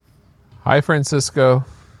Hi, Francisco.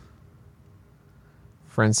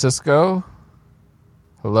 Francisco?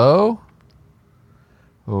 Hello?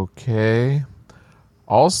 Okay.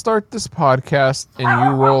 I'll start this podcast and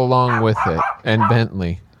you roll along with it. And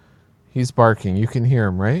Bentley. He's barking. You can hear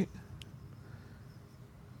him, right?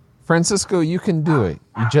 Francisco, you can do it.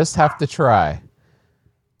 You just have to try.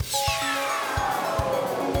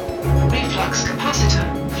 Reflux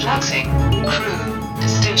capacitor. Fluxing. Crew. To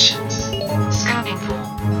stations. Scanning for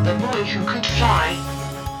The Boy Who Could Fly.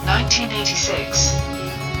 1986.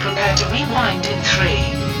 Prepare to rewind in 3,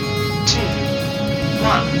 2,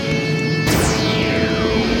 1.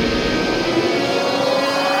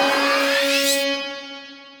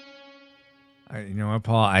 You know what,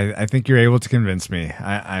 Paul? I think you're able to convince me.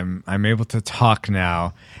 I'm able to talk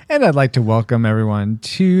now. And I'd like to welcome everyone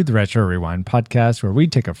to the Retro Rewind podcast, where we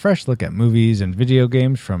take a fresh look at movies and video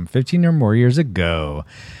games from 15 or more years ago.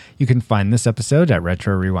 You can find this episode at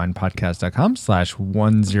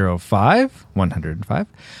retrorewindpodcast.com/105,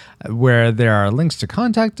 where there are links to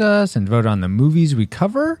contact us and vote on the movies we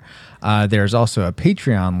cover. There's also a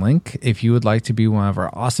Patreon link if you would like to be one of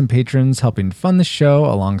our awesome patrons helping fund the show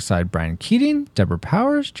alongside Brian Keating, Deborah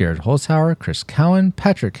Powers, Jared Holzhauer, Chris Cowan,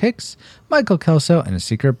 Patrick Hicks, Michael Kelso, and a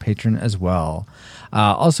secret patron as well.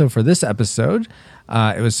 Also for this episode,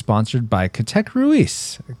 it was sponsored by Katek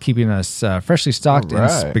Ruiz, keeping us freshly stocked in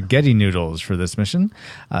spaghetti noodles for this mission.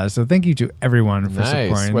 So thank you to everyone for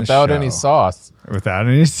supporting the show. Without any sauce. Without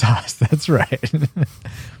any sauce, that's right.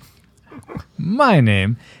 My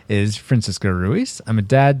name is Francisco Ruiz. I'm a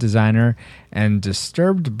dad, designer, and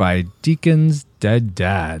disturbed by Deacon's dead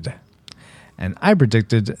dad. And I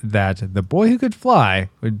predicted that The Boy Who Could Fly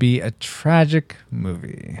would be a tragic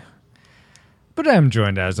movie. But I'm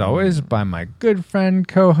joined, as always, by my good friend,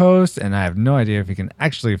 co-host, and I have no idea if he can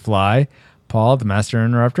actually fly, Paul, the Master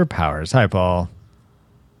Interrupter Powers. Hi, Paul.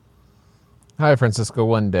 Hi, Francisco.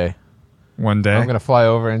 One day. One day? I'm going to fly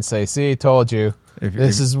over and say, see, told you.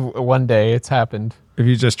 This is one day. It's happened. If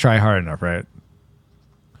you just try hard enough, right?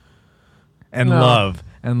 And no. love.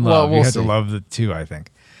 And love. Well, you have see. to love the two, I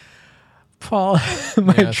think. Paul,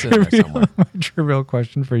 my trivial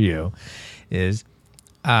question for you is...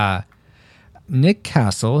 Nick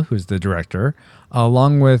Castle, who's the director,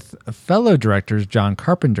 along with fellow directors John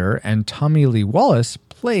Carpenter and Tommy Lee Wallace,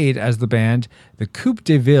 played as the band the Coupe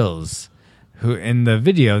de Villes, who in the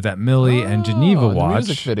video that Millie and Geneva watched,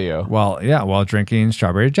 music video, while drinking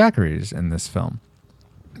strawberry daiquiris in this film.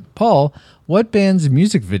 Paul, what band's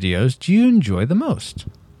music videos do you enjoy the most?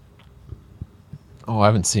 Oh, I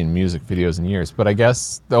haven't seen music videos in years, but I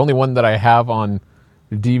guess the only one that I have on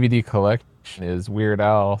DVD collection is Weird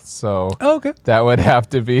Al, so okay, that would have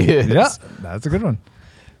to be it. Yeah, that's a good one.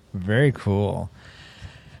 Very cool.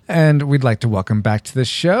 And we'd like to welcome back to the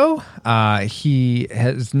show. He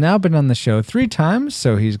has now been on the show 3 times,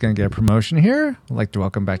 so he's going to get a promotion here. I'd like to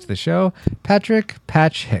welcome back to the show Patrick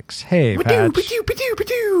Patch Hicks. Hey, Patch.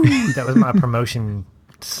 That was my promotion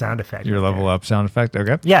sound effect. Your level up sound effect,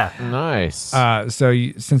 okay? Yeah. Nice.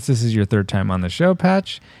 Since this is your 3rd time on the show,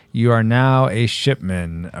 Patch, you are now a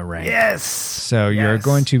shipman rank. Yes. So you're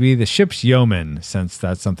going to be the ship's yeoman, since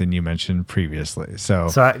that's something you mentioned previously. So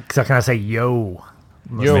can I say yo?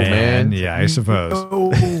 Yo, man. Yeah, I suppose.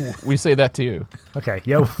 Yo. We say that to you. Okay.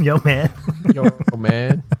 Yo, man. Yo,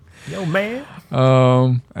 man. Yo, man.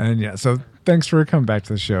 And yeah, so thanks for coming back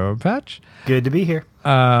to the show, Patch. Good to be here.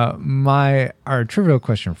 Our trivial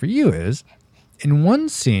question for you is, in one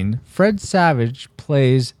scene, Fred Savage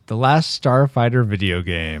plays the Last Starfighter video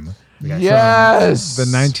game. Yes! The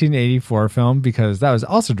 1984 film, because that was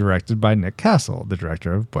also directed by Nick Castle, the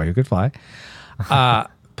director of Boy Who Could Fly.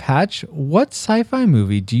 Patch, what sci-fi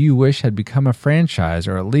movie do you wish had become a franchise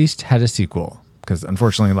or at least had a sequel? Because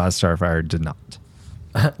unfortunately, Last Starfighter did not.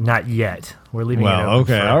 Not yet. We're leaving it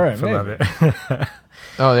open all right, for love it.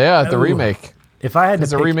 Oh, yeah, the remake. If I had to Because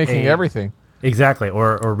they're remaking everything. Exactly,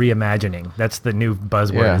 or reimagining. That's the new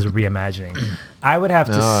buzzword, is reimagining. I would have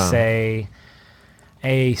to say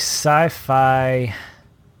a sci-fi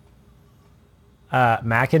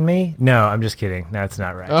Mac and Me? No, I'm just kidding. No, it's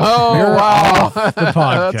not right. Oh, You're wow. off the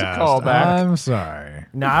podcast. That's a callback. I'm sorry.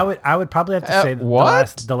 No, I would probably have to say the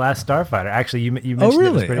last Starfighter. Actually, you mentioned really?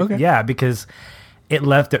 it was pretty, okay. Yeah, because it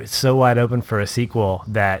left it so wide open for a sequel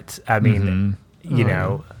that, I mean, you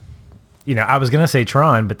know, I was going to say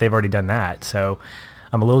Tron, but they've already done that. So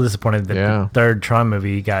I'm a little disappointed that the 3rd Tron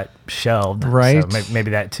movie got shelved. Right. So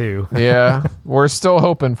maybe that too. Yeah. We're still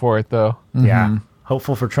hoping for it, though. Yeah.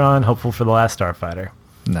 Hopeful for Tron, hopeful for The Last Starfighter.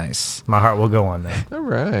 Nice. My heart will go on there. All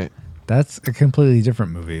right. That's a completely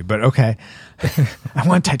different movie, but okay. I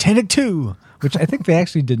want Titanic 2, which I think they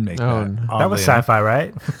actually did make that. That was sci-fi,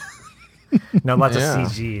 right? No, lots of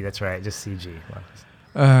CG. That's right, just CG.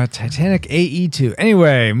 Titanic AE2.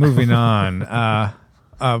 Anyway, moving on.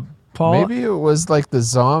 Paul, maybe it was like the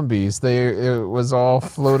zombies. It was all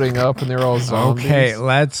floating up, and they're all zombies. Okay,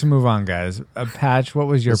 let's move on, guys. Patch, what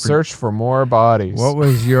was your search for more bodies? What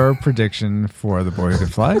was your prediction for The Boy Who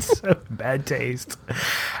Could Fly? So bad taste.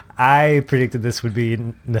 I predicted this would be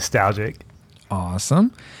nostalgic.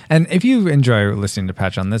 Awesome. And if you enjoy listening to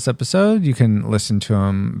Patch on this episode, you can listen to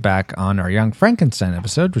him back on our Young Frankenstein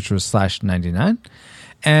episode, which was /99.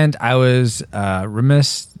 And I was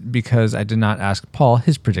remiss because I did not ask Paul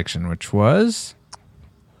his prediction, which was...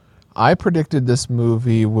 I predicted this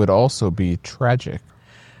movie would also be tragic.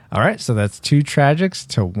 All right, so that's 2 tragics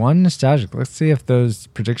to 1 nostalgic. Let's see if those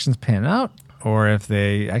predictions pan out or if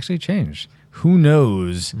they actually change. Who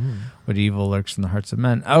knows what evil lurks in the hearts of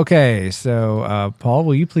men? Okay, so Paul,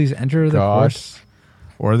 will you please enter the course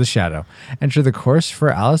or the shadow? Enter the course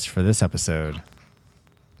for Alice for this episode.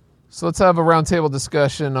 So let's have a roundtable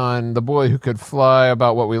discussion on The Boy Who Could Fly,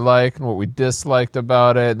 about what we liked and what we disliked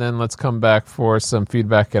about it. And then let's come back for some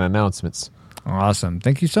feedback and announcements. Awesome.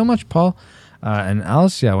 Thank you so much, Paul. And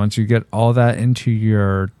Alice, once you get all that into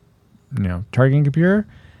your targeting computer,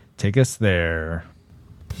 take us there.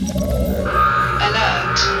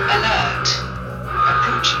 Alert, alert.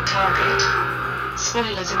 Approaching target.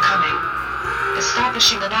 Spoilers incoming.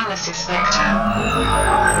 Establishing analysis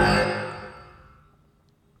vector.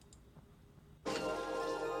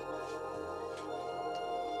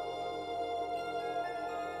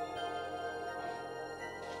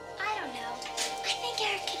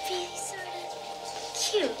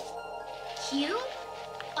 Cute?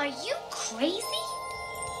 Are you crazy?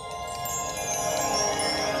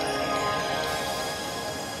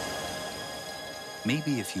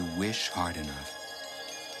 Maybe if you wish hard enough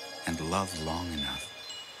and love long enough,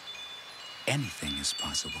 anything is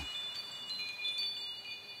possible.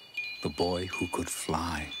 The Boy Who Could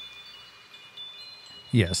Fly.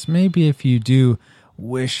 Yes, maybe if you do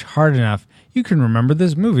wish hard enough, you can remember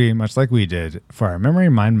this movie much like we did for our Memory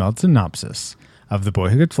Mind Meld synopsis of The Boy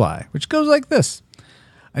Who Could Fly, which goes like this.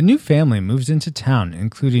 A new family moves into town,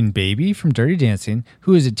 including Baby from Dirty Dancing,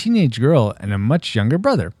 who is a teenage girl, and a much younger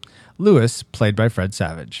brother, Lewis, played by Fred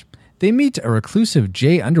Savage. They meet a reclusive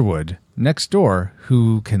Jay Underwood next door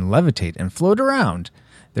who can levitate and float around.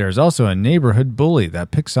 There is also a neighborhood bully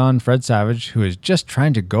that picks on Fred Savage, who is just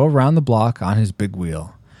trying to go around the block on his big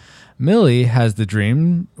wheel. Millie has the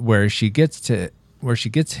dream where she gets hit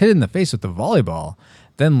in the face with a volleyball.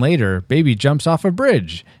 Then later, Baby jumps off a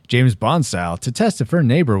bridge, James Bond style, to test if her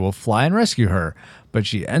neighbor will fly and rescue her, but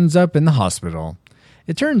she ends up in the hospital.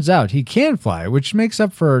 It turns out he can fly, which makes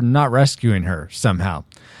up for not rescuing her somehow.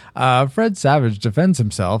 Fred Savage defends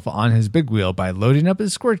himself on his big wheel by loading up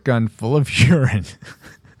his squirt gun full of urine.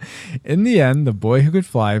 In the end, the boy who could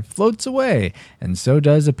fly floats away, and so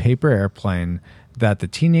does a paper airplane that the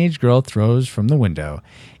teenage girl throws from the window.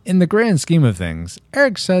 In the grand scheme of things,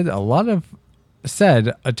 Eric said a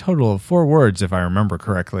total of 4 words, if I remember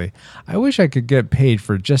correctly. I wish I could get paid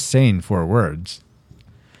for just saying 4 words.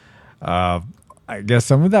 I guess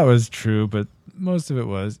some of that was true, but most of it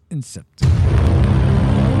was incepted.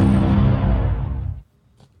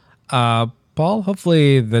 Paul,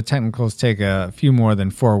 hopefully the technicals take a few more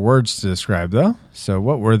than 4 words to describe, though. So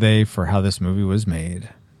what were they for how this movie was made?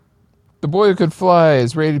 The Boy Who Could Fly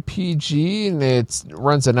is rated PG, and it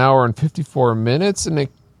runs an hour and 54 minutes, and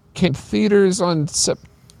it came to theaters on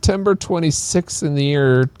September 26th in the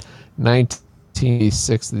year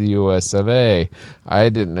 1986 in the US of A.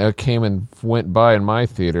 It came and went by in my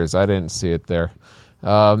theaters. I didn't see it there.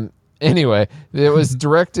 Anyway, it was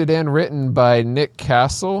directed and written by Nick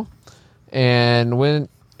Castle, and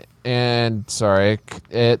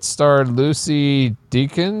it starred Lucy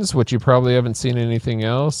Deakins, which you probably haven't seen anything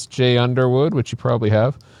else, Jay Underwood, which you probably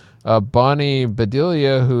have, Bonnie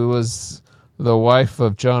Bedelia, who was the wife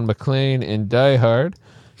of John McClane in Die Hard,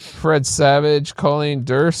 Fred Savage, Colleen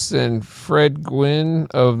Durst, and Fred Gwynn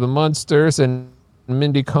of The Munsters, and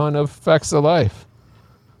Mindy Kahn of Facts of Life.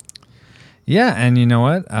 Yeah, and you know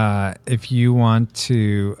what? If you want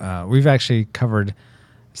to, we've actually covered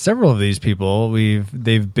several of these people.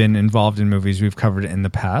 They've been involved in movies we've covered in the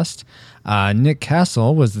past. Nick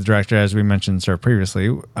Castle was the director, as we mentioned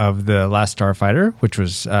previously, of The Last Starfighter, which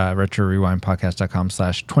was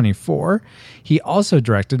retrorewindpodcast.com/24. He also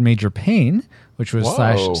directed Major Payne, which was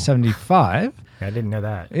 /75. I didn't know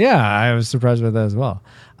that. Yeah, I was surprised by that as well.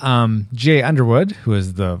 Jay Underwood, who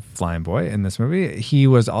is the flying boy in this movie, he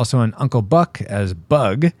was also in Uncle Buck as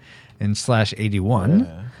Bug in /81.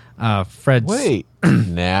 Fred. Wait,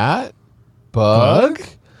 Nat? Bug?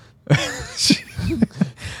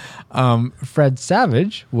 Fred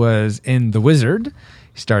Savage was in The Wizard.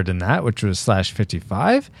 He starred in that, which was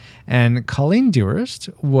 /55. And Colleen Dewhurst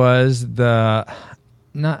was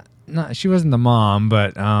not she wasn't the mom,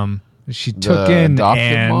 but she took in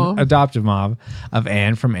adoptive mom of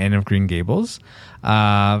Anne from Anne of Green Gables,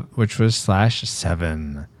 which was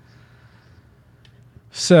 /7.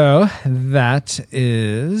 So that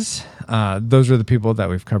is those were the people that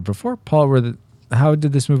we've covered before. Paul, how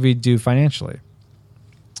did this movie do financially?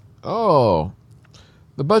 Oh,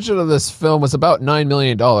 the budget of this film was about $9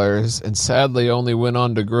 million, and sadly only went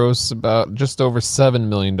on to gross about just over $7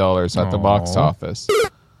 million at the box office.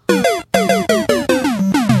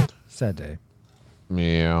 Sad day.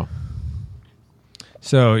 Yeah.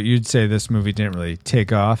 So you'd say this movie didn't really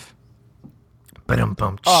take off? But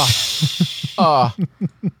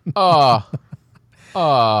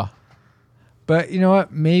But you know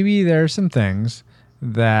what? Maybe there are some things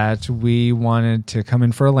that we wanted to come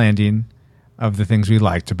in for a landing of the things we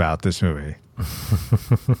liked about this movie.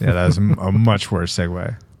 Yeah, that was a much worse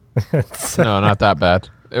segue. No, not that bad.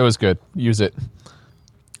 It was good. Use it.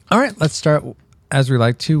 All right, let's start, as we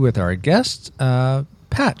like to, with our guest,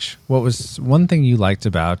 Patch. What was one thing you liked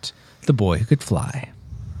about The Boy Who Could Fly?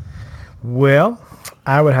 Well,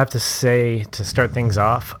 I would have to say, to start things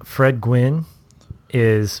off, Fred Gwynne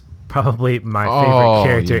is probably my favorite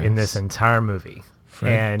character in this entire movie.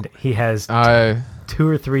 And he has 2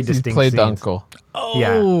 or 3 distinct He played scenes. the uncle. Oh,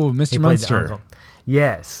 yeah, Mr. Munster.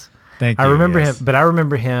 Yes. Thank you. I remember him, but I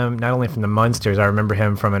remember him not only from the Munsters, I remember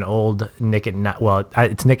him from an old Nick at Night. Well,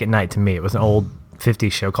 it's Nick at Night to me. It was an old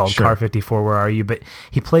 50s show called Car 54, Where Are You? But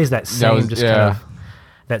he plays that same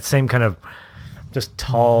kind of just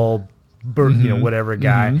tall, whatever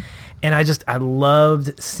guy. And I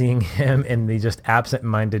loved seeing him in the just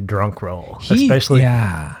absent-minded drunk role, especially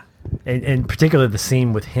and particularly the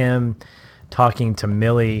scene with him talking to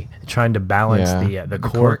Millie, trying to balance the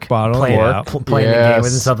cork bottle, playing the game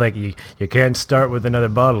with himself, like you can't start with another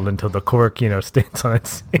bottle until the cork stands on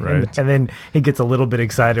its end. Right. And then he gets a little bit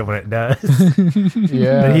excited when it does.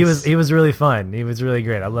 Yeah, but he was really fun. He was really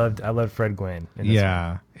great. I loved Fred Gwynne.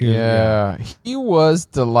 He was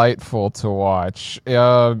delightful to watch.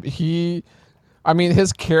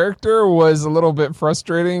 His character was a little bit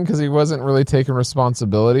frustrating because he wasn't really taking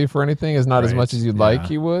responsibility for anything, as much as you'd like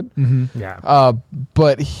he would.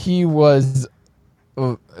 But he was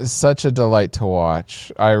such a delight to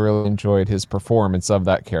watch. I really enjoyed his performance of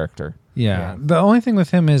that character. Yeah. The only thing with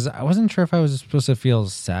him is I wasn't sure if I was supposed to feel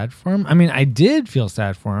sad for him. I mean, I did feel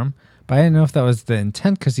sad for him, but I didn't know if that was the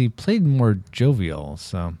intent because he played more jovial.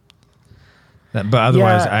 So, but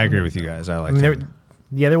otherwise, I agree with you guys. I liked him.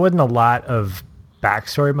 There wasn't a lot of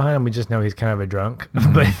backstory behind him. We just know he's kind of a drunk,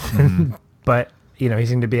 but he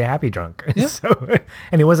seemed to be a happy drunk. Yeah. So,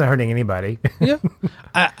 and he wasn't hurting anybody. Yeah.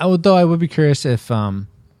 I would be curious if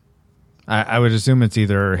I would assume it's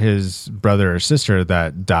either his brother or sister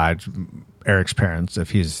that died, Eric's parents,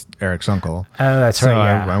 if he's Eric's uncle. Oh, that's right.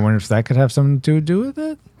 Yeah. I wonder if that could have something to do with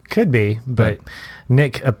it. Could be, but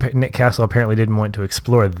Nick Castle apparently didn't want to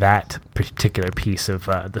explore that particular piece of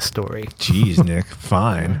the story. Jeez, Nick,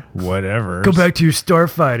 fine, whatever. Go back to your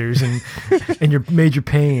starfighters and your major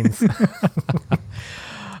pains.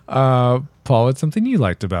 Paul, what's something you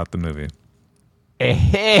liked about the movie?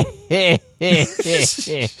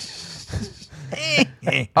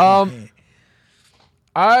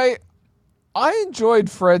 I enjoyed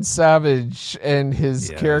Fred Savage and his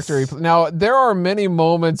character. Now, there are many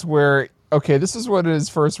moments where, this is one of his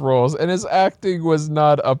first roles, and his acting was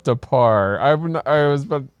not up to par. I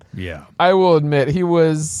will admit he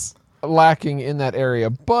was lacking in that area.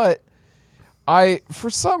 But for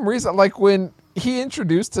some reason, like when he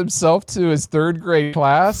introduced himself to his 3rd grade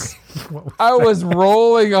class, I was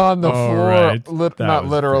rolling on the floor, right. not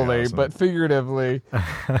literally, but figuratively.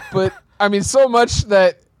 But so much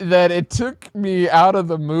that it took me out of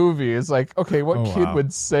the movie. It's like, okay, what kid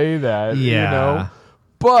would say that? Yeah.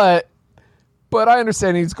 But I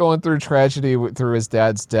understand he's going through tragedy through his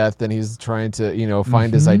dad's death, and he's trying to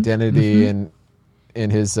find his identity in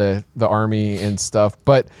his the army and stuff.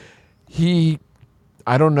 But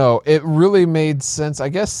I don't know. It really made sense. I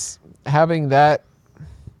guess having that.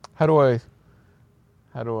 How do I?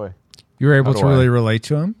 You were able to really relate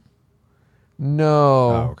to him? No.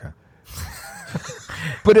 Oh, okay.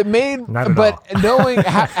 But it made, knowing,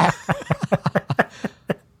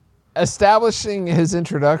 establishing his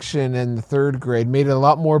introduction in the 3rd grade made it a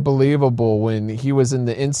lot more believable when he was in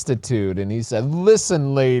the institute and he said,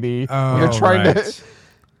 "Listen, lady, you're trying to."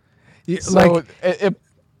 So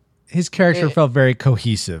his character felt very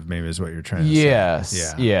cohesive. Maybe is what you're trying to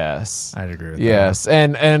say. Yes. I'd agree with that. Yes,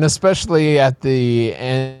 and especially at the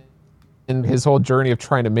end his whole journey of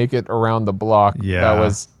trying to make it around the block. Yeah. That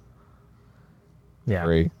was I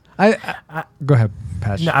great. go ahead,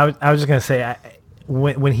 Patch. No, I was just gonna say,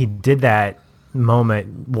 when he did that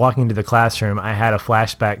moment, walking into the classroom, I had a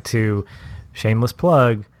flashback to shameless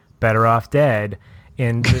plug, Better Off Dead,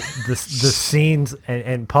 and the scenes.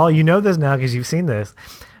 And Paul, you know this now because you've seen this.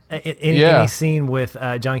 In any scene with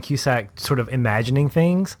John Cusack sort of imagining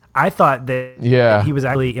things, I thought that he was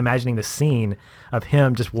actually imagining the scene of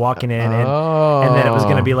him just walking in, and then it was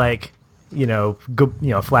going to be like, a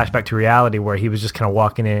flashback to reality where he was just kind of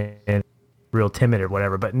walking in and real timid or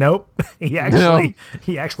whatever. But nope, he actually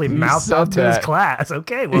mouthed off to his class.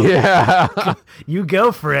 Okay, well, you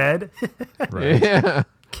go, Fred. Right. Yeah.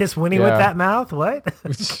 Kiss Winnie with that mouth? What?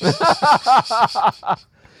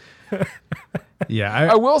 Yeah,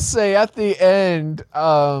 I will say at the end,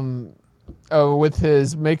 with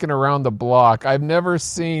his making around the block, I've never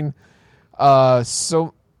seen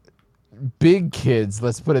so big kids,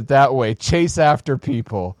 let's put it that way, chase after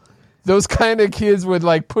people. Those kind of kids would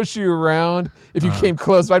like push you around if you came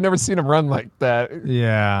close, but I've never seen them run like that.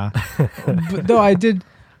 Yeah. But though I did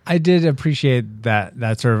appreciate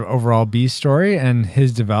that sort of overall B story and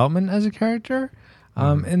his development as a character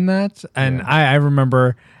in that. And I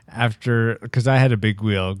remember after, because I had a big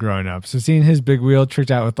wheel growing up, so seeing his big wheel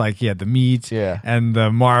tricked out with like he had the meat and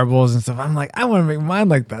the marbles and stuff, I'm like, I want to make mine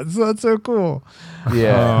like that. So that's so cool.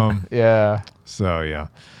 Yeah. So yeah.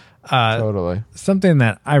 Totally. Something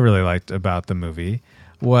that I really liked about the movie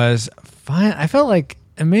was I felt like,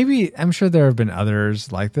 and maybe I'm sure there have been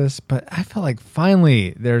others like this, but I felt like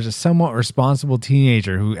finally there's a somewhat responsible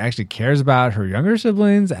teenager who actually cares about her younger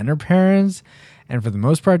siblings and her parents, and for the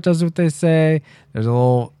most part does what they say. There's a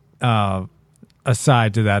little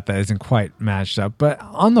aside to that isn't quite matched up, but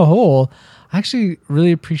on the whole, I actually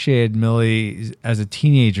really appreciated Millie as a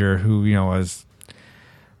teenager who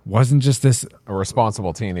wasn't just this a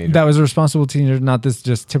responsible teenager. That was a responsible teenager, not this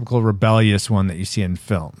just typical rebellious one that you see in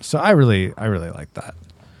film. So I really like that.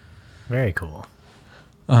 Very cool.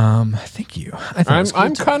 Thank you.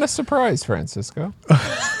 I'm kind of surprised, Francisco,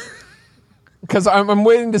 because I'm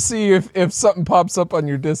waiting to see if something pops up on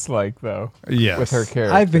your dislike though. Yes, with her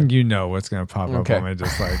character. I think you know what's going to pop up on my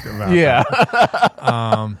dislike. About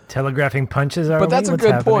that. Telegraphing punches. But that's a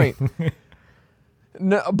good point.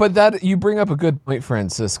 No, but that you bring up a good point,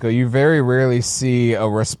 Francisco. You very rarely see a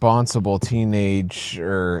responsible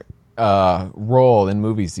teenager role in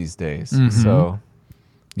movies these days. Mm-hmm. So,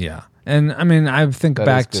 yeah, and I mean, I think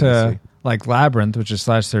back to like Labyrinth, which is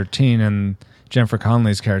 /13, and Jennifer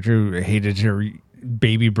Connelly's character who hated her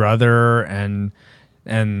baby brother, and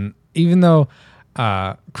even though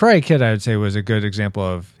Karate Kid, I would say, was a good example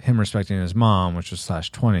of him respecting his mom, which was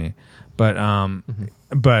 /20.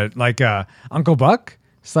 But like Uncle Buck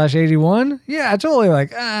 /81, yeah, totally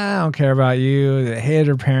like I don't care about you. They hated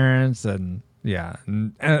her parents, and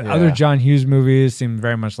other John Hughes movies seem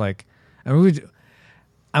very much like. I mean,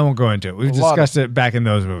 I won't go into it. We've discussed it back in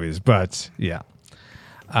those movies, but yeah.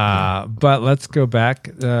 But let's go back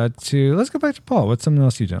to Paul. What's something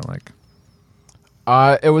else you don't like?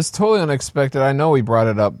 It was totally unexpected. I know we brought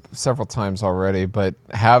it up several times already, but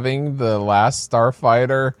having the Last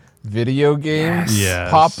Starfighter video game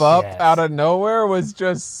pop up out of nowhere was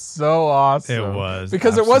just so awesome. It was,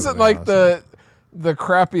 because it wasn't like the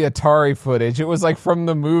crappy Atari footage. It was like from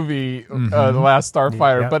the movie The Last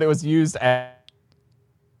Starfighter, but it was used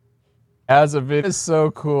as a video. It's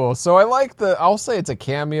so cool. So I like I'll say it's a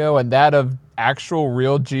cameo, and that of actual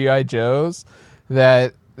real G.I. Joes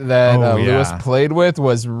that Lewis played with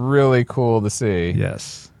was really cool to see.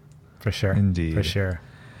 Yes, for sure. Indeed, for sure.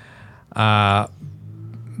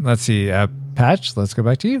 Let's see, Patch. Let's go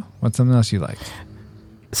back to you. What's something else you liked?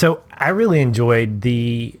 So I really enjoyed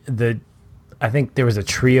the. I think there was a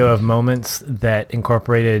trio of moments that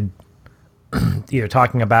incorporated either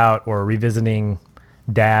talking about or revisiting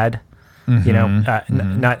Dad.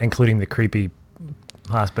 Not including the creepy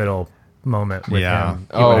hospital moment with him.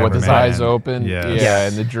 With his eyes open. Yeah,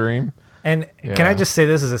 in the dream. And can I just say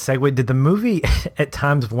this as a segue? Did the movie at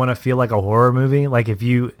times want to feel like a horror movie? Like if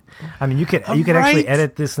you could actually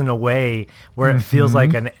edit this in a way where it feels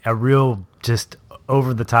like a real just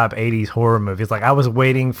over the top 80s horror movie. It's like I was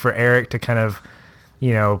waiting for Eric to kind of,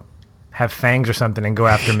 have fangs or something and go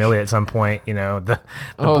after Millie at some point. The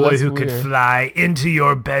boy who could fly into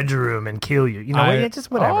your bedroom and kill you.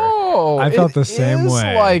 Just whatever. I felt the same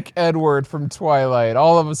way. It's like Edward from Twilight,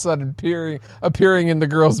 all of a sudden appearing in the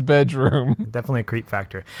girl's bedroom. Definitely a creep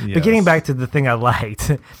factor. Yes. But getting back to the thing I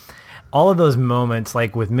liked, all of those moments,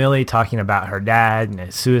 like with Millie talking about her dad and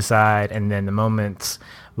his suicide, and then the moments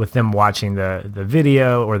with them watching the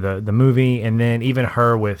video or the movie, and then even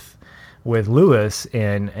her with with Lewis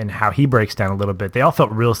and how he breaks down a little bit, they all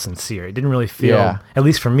felt real sincere. It didn't really feel, at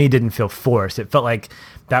least for me, didn't feel forced. It felt like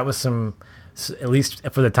that was at least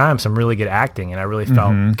for the time, some really good acting, and I really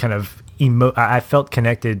felt kind of I felt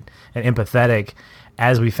connected and empathetic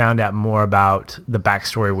as we found out more about the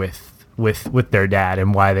backstory with their dad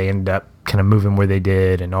and why they ended up kind of moving where they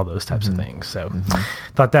did and all those types of things. So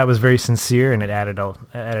thought that was very sincere, and it added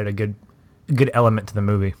a good element to the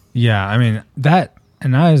movie. Yeah, I mean that,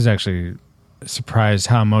 and I was actually surprised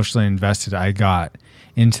how emotionally invested I got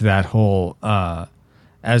into that whole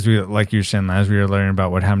as we, like you were saying, as we were learning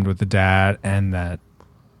about what happened with the dad, and that,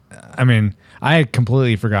 I mean, I had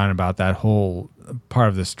completely forgotten about that whole part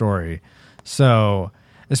of the story. So,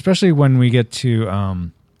 especially when we get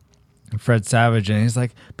to Fred Savage, and he's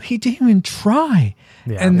like, but he didn't even try.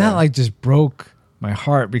 That like just broke my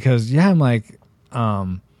heart, because I'm like,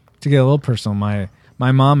 to get a little personal, my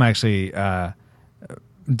mom actually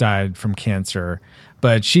died from cancer,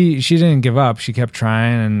 but she didn't give up. She kept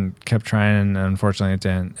trying, and unfortunately it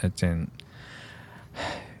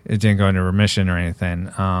didn't go into remission or anything.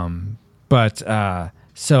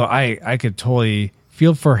 So I could totally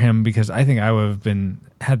feel for him, because I think I would have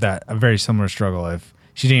had a very similar struggle if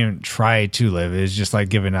she didn't even try to live. It was just like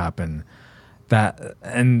giving up,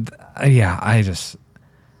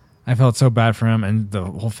 I felt so bad for him and the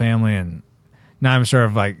whole family, and now I'm sort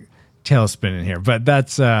of like tailspinning here, but that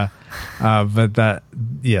is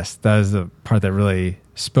the part that really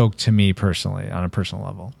spoke to me personally on a personal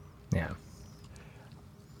level. Yeah.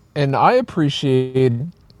 And I appreciate,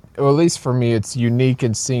 or at least for me, it's unique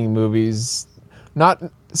in seeing movies, not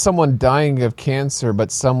someone dying of cancer,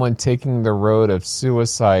 but someone taking the road of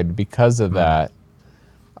suicide because of that.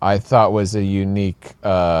 I thought was a unique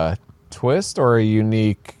twist, or a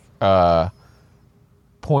unique point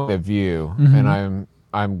of view, and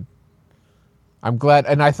I'm glad,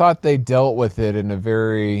 and I thought they dealt with it in a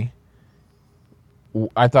very.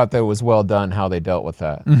 I thought that was well done how they dealt with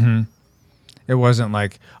that. It wasn't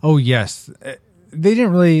like, oh yes, they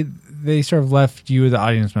didn't really. They sort of left you, the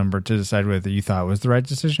audience member, to decide whether you thought it was the right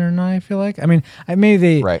decision or not. I feel like, I mean,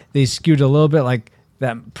 maybe they skewed a little bit, like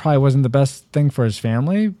that probably wasn't the best thing for his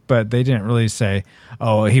family, but they didn't really say,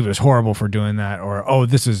 oh, he was horrible for doing that, or oh,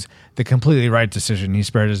 this is the completely right decision. He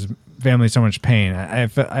spared his family so much pain. I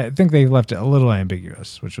think they left it a little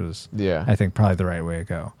ambiguous, which was, I think, probably the right way to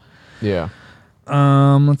go. Yeah.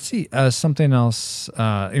 Let's see. Something else,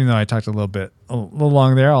 even though I talked a little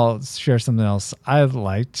long there, I'll share something else I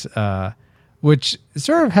liked, which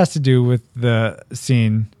sort of has to do with the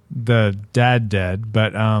scene, the dad dead,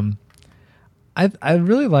 but I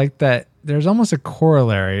really liked that there's almost a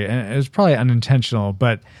corollary, and it was probably unintentional,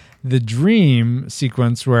 but the dream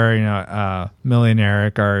sequence where, Millie and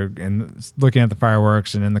Eric are looking at the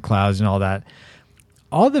fireworks and in the clouds and all that,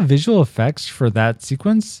 all the visual effects for that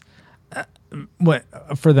sequence,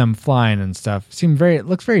 for them flying and stuff, it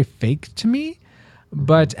looks very fake to me.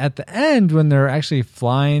 But at the end, when they're actually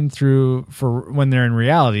flying through, when they're in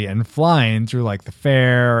reality and flying through like the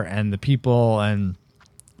fair and the people and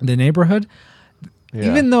the neighborhood,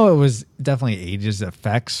 even though it was definitely 80s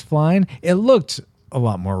effects flying, it looked a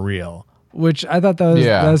lot more real, which I thought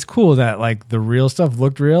that was cool, that like the real stuff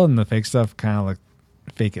looked real and the fake stuff kind of looked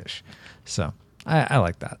fakish. So I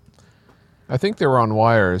like that. I think they were on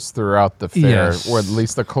wires throughout the fair, or at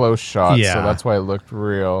least the close shots, so that's why it looked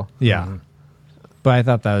real. Yeah. But I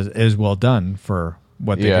thought that it was well done for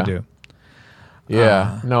what they could do.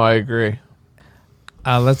 Yeah, no, I agree.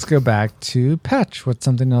 Let's go back to Patch. What's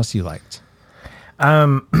something else you liked?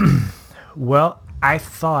 Well, I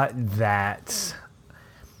thought that...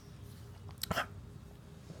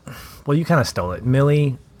 Well, you kind of stole it.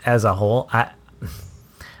 Millie, as a whole, I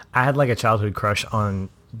had like a childhood crush on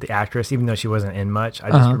the actress, even though she wasn't in much.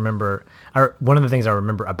 I just remember... one of the things I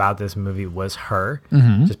remember about this movie was her,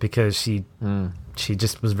 just because she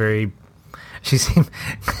just was very... She seemed...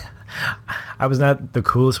 I was not the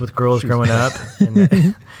coolest with girls growing up,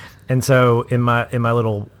 and so in my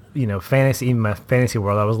little fantasy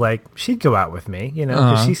world, I was like, she'd go out with me,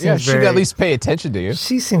 because she seems she'd at least pay attention to you.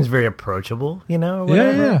 She seems very approachable, or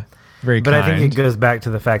whatever. Yeah, very. But kind. I think it goes back to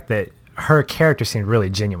the fact that her character seemed really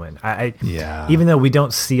genuine. Even though we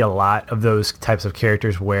don't see a lot of those types of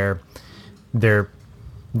characters where they're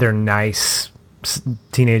nice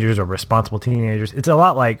teenagers or responsible teenagers, it's a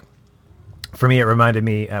lot like. For me, it reminded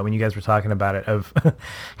me, when you guys were talking about it, of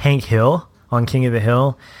Hank Hill on King of the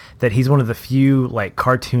Hill, that he's one of the few like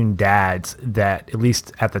cartoon dads that, at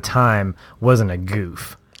least at the time, wasn't a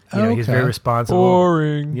goof. You know, he's very responsible.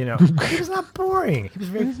 Boring. You know, he was not boring. He was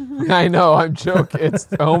very. I know. I'm joking. It's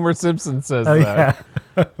Homer Simpson says that.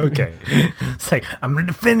 Yeah. Okay. It's like, I'm going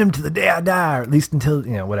to defend him to the day I die, or at least until,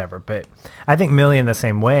 you know, whatever. But I think Millie, in the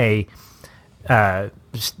same way,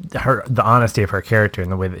 just the honesty of her character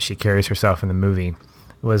and the way that she carries herself in the movie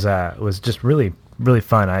was just really, really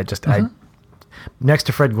fun. I next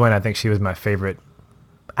to Fred Gwynne, I think she was my favorite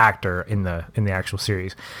actor in the actual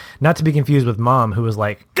series, not to be confused with Mom, who was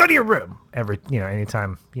like, go to your room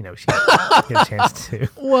anytime she get a chance to.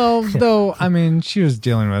 Well, though, I mean, she was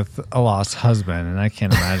dealing with a lost husband, and I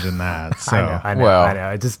can't imagine that. So I know.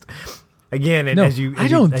 I just, again, I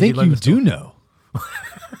don't think you do know.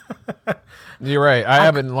 You're right. I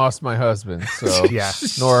haven't lost my husband, so yeah.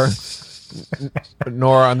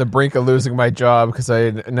 Nor on the brink of losing my job because I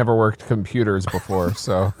had never worked computers before.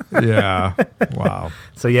 So yeah, wow.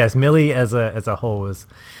 So yes, Millie as a whole was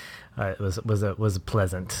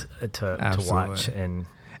pleasant to watch, and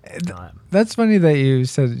that's funny that you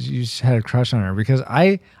said you had a crush on her, because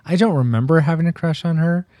I don't remember having a crush on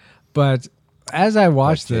her, but as I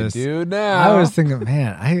watched this, I was thinking,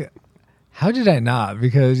 man, how did I not?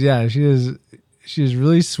 Because yeah, she is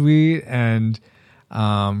really sweet and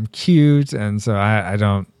cute, and so I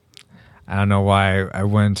don't know why I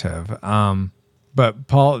wouldn't have. But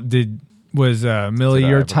Paul, was Millie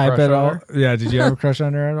your type at all? Yeah, did you have a crush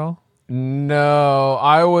on her at all? No,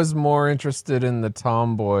 I was more interested in the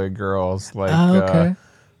tomboy girls, like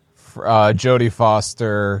Jodie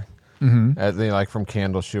Foster, like from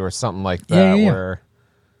Candle Shoe or something like that. Yeah. Where,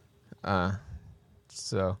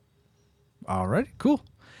 so, alrighty, cool.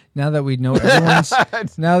 Now that we know everyone's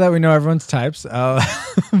types, or at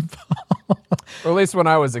least when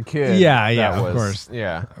I was a kid. Of course.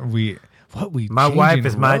 Yeah, my wife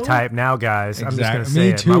is my type now, guys. Exactly. I'm just going to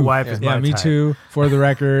say too. My wife is my type. Me too. For the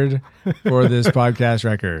record, for this podcast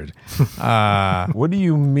record. What do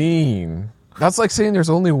you mean? That's like saying there's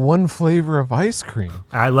only one flavor of ice cream.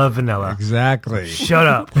 I love vanilla. Exactly. Shut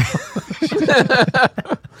up.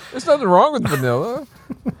 There's nothing wrong with vanilla.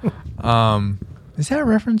 Is that a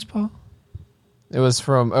reference, Paul? It was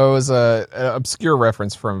from. Oh, it was an obscure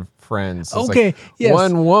reference from Friends. It's okay. Like yes.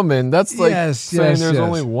 One woman. That's like saying there's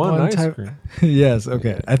only one ice type. cream. Yes.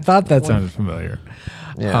 Okay. I thought that sounded familiar.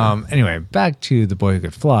 Yeah. Anyway, back to The Boy Who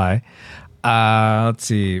Could Fly. Let's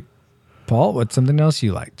see, Paul. What's something else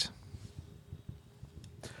you liked?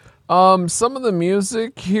 Some of the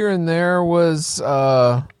music here and there was.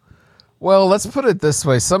 Well, let's put it this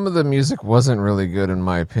way. Some of the music wasn't really good, in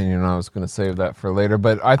my opinion. I was going to save that for later.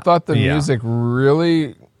 But I thought the music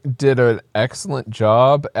really did an excellent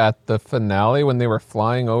job at the finale when they were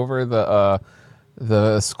flying over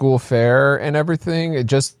the school fair and everything. It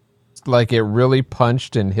just, like, it really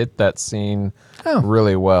punched and hit that scene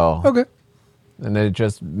really well. Okay. And it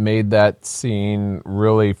just made that scene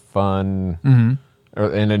really fun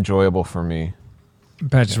and enjoyable for me.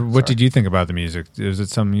 Patrick, what did you think about the music? Was it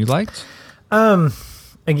something you liked?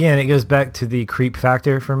 Again, it goes back to the creep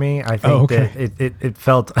factor for me. I think that it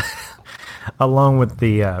felt, along with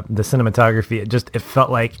the cinematography, it felt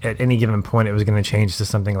like at any given point it was going to change to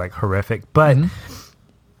something like horrific. But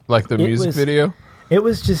like the music video, it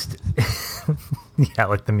was just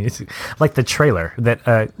like the music, like the trailer that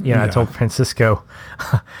I told Francisco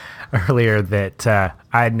earlier that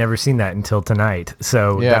I had never seen that until tonight.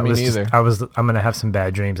 So that was neither. I'm gonna have some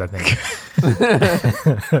bad dreams, I think.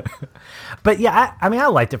 But yeah, I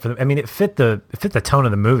liked it it fit the tone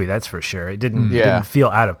of the movie, that's for sure. It didn't feel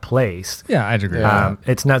out of place. Yeah, I'd agree.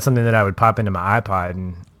 It's not something that I would pop into my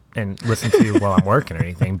iPod and listen to while I'm working or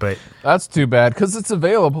anything. But that's too bad because it's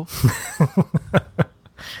available.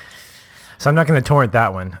 So I'm not going to torrent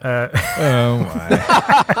that one. Oh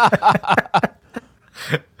my.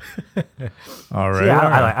 All right. So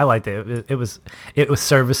yeah, I liked it. It was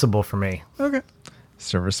serviceable for me. Okay.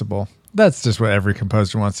 Serviceable. That's just what every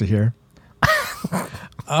composer wants to hear.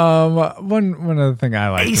 One other thing I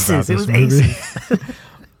liked about this movie.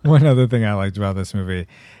 One other thing I liked about this movie,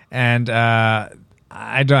 and I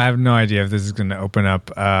have no idea if this is going to open up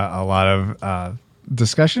a lot of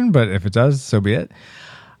discussion, but if it does, so be it.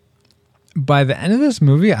 By the end of this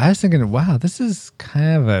movie, I was thinking, wow, this is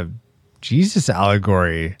kind of a Jesus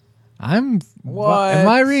allegory. Am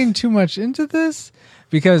I reading too much into this?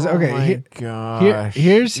 Because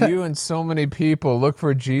here's you and so many people look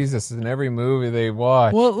for Jesus in every movie they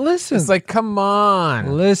watch. Well, listen, it's like, come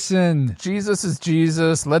on, listen. Jesus is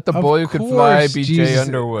Jesus. Let the boy who could fly be Jay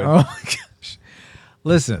Underwood. Oh my gosh!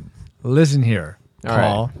 Listen here,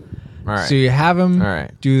 Paul. All right. So you have him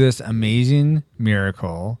do this amazing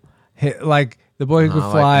miracle. Like the boy who could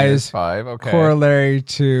like fly Gears is 5. Okay. corollary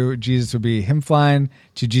to Jesus would be him flying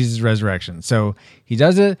to Jesus' resurrection. So he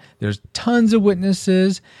does it. There's tons of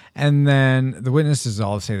witnesses, and then the witnesses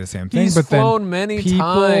all say the same thing. He's but flown then many people,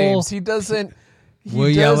 times. He doesn't. Will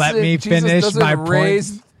you let me Jesus finish doesn't my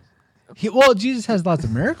raise, point? Well, Jesus has lots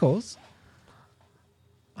of miracles.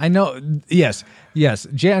 I know. Yes.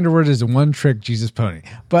 Jay Underwood is a one-trick Jesus pony.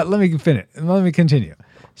 But let me finish. Let me continue.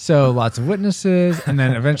 So lots of witnesses, and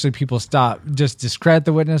then eventually people just discredit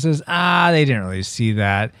the witnesses. They didn't really see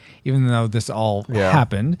that, even though this all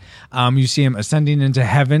happened. You see him ascending into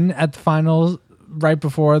heaven at the final, right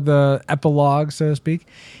before the epilogue, so to speak.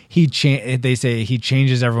 They say he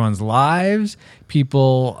changes everyone's lives.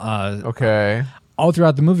 People, all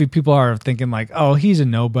throughout the movie, people are thinking like, "Oh, he's a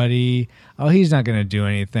nobody. Oh, he's not going to do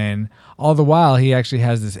anything." All the while, he actually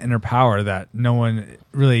has this inner power that no one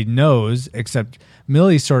really knows except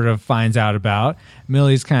Millie sort of finds out about.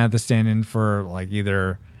 Millie's kind of the stand-in for like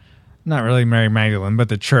either not really Mary Magdalene, but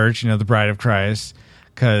the church, the bride of Christ,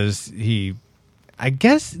 because he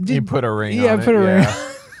put a ring on it. Yeah, put a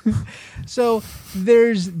ring. So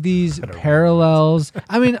there's these parallels.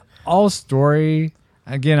 I mean, all story,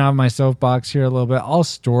 again, on my soapbox here a little bit, all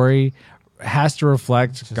story has to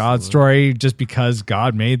reflect God's story just because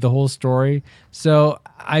God made the whole story. So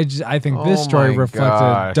I think this story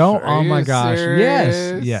reflected. Oh my gosh.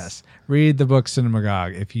 Serious? Yes. Read the book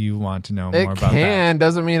Cinemagogue if you want to know more about that.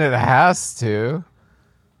 Doesn't mean it has to.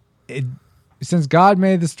 Since God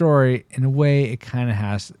made the story, in a way, it kind of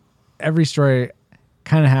has. Every story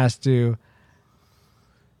kind of has to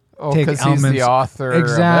take elements. He's the author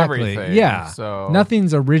of everything. Yeah. So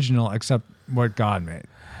nothing's original except what God made.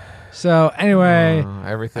 So anyway,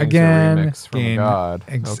 everything's again, a remix from God.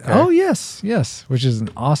 Oh yes, which is an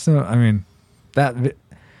awesome. I mean,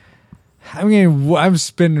 I'm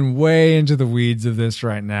spinning way into the weeds of this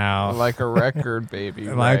right now. Like a record, baby.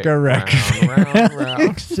 Like a record. Round.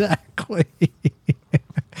 Exactly.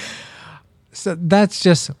 So that's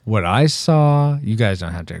just what I saw. You guys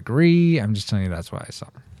don't have to agree. I'm just telling you that's what I saw.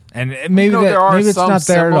 And maybe maybe it's not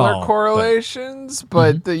there at all. There are correlations,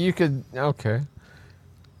 but that you could. Okay.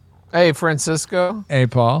 Hey, Francisco. Hey,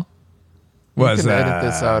 Paul. You can edit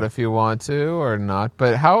this out if you want to or not.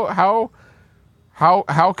 But how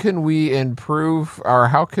can we improve, or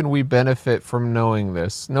how can we benefit from knowing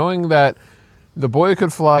this? Knowing that the boy who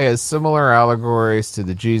could fly has similar allegories to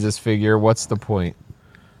the Jesus figure. What's the point?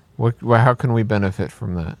 How can we benefit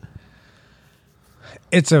from that?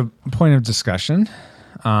 It's a point of discussion.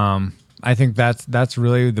 I think that's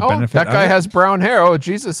really the benefit. That guy has brown hair. Oh,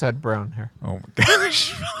 Jesus had brown hair. Oh my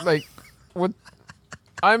gosh! Like, what?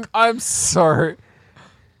 I'm sorry.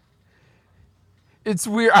 It's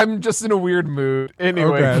weird. I'm just in a weird mood.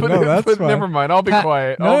 Anyway, okay. That's fine. Never mind. I'll be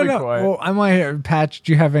quiet. I'll be quiet. Well, I might hear. Patch,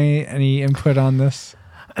 do you have any input on this?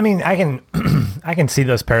 I mean, I can see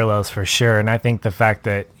those parallels for sure, and I think the fact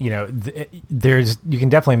that you can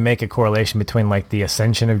definitely make a correlation between like the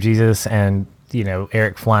ascension of Jesus and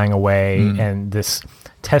Eric flying away and this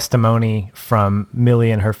testimony from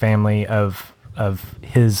Millie and her family of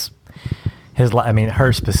his I mean,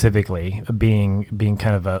 her specifically being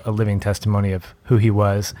kind of a living testimony of who he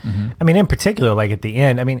was. Mm-hmm. I mean, in particular, like at the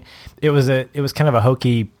end, I mean, it was kind of a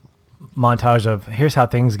hokey montage of here's how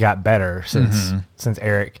things got better since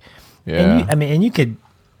Eric. Yeah. And you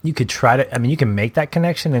could try to. I mean, you can make that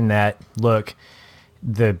connection in that. Look,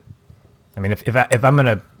 if I'm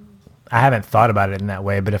gonna, I haven't thought about it in that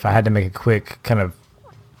way, but if I had to make a quick kind of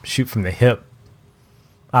shoot from the hip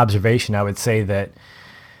observation, I would say that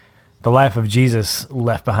the life of Jesus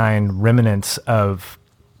left behind remnants of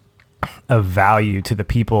value to the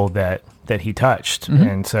people that he touched. Mm-hmm.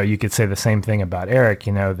 And so you could say the same thing about Eric,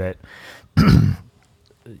 that, and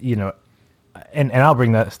I'll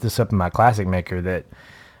bring this up in my classic maker, that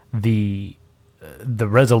the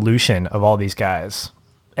resolution of all these guys,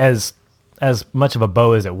 as much of a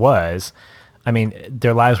bow as it was, I mean,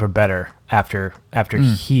 their lives were better after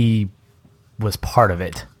he was part of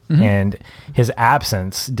it. Mm-hmm. And his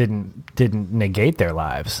absence didn't negate their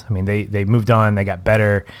lives. I mean, they moved on, they got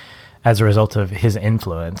better as a result of his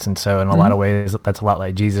influence. And so in a lot of ways, that's a lot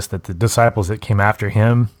like Jesus, that the disciples that came after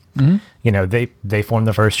him, they formed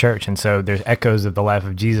the first church. And so there's echoes of the life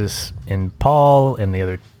of Jesus in Paul and the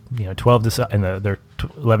other, 12 and the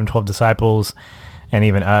 11, 12 disciples, and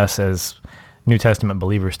even us as New Testament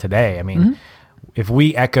believers today. I mean, if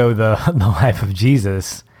we echo the life of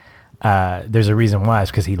Jesus, there's a reason why. It's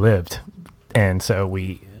because he lived. And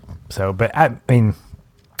but I mean,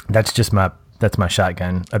 that's my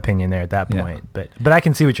shotgun opinion there at that point. Yeah. But I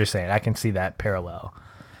can see what you're saying. I can see that parallel.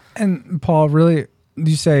 And Paul, really,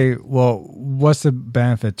 you say, well, what's the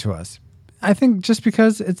benefit to us? I think just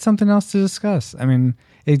because it's something else to discuss. I mean,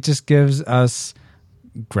 it just gives us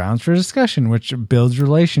grounds for discussion, which builds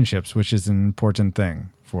relationships, which is an important thing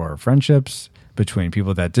for friendships between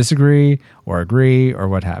people that disagree or agree or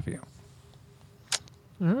what have you.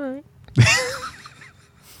 All right.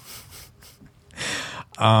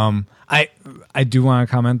 I do want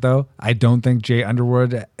to comment though. I don't think Jay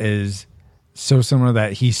Underwood is so similar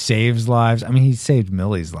that he saves lives. I mean, he saved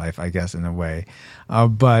Millie's life, I guess, in a way,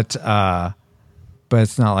 but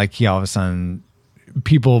it's not like he all of a sudden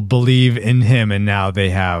people believe in him and now they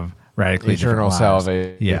have radically eternal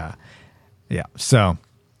salvation. Yeah. So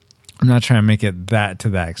I'm not trying to make it that to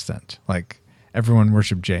that extent. Like everyone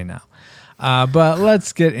worship Jay now, but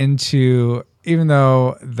let's get into. Even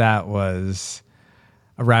though that was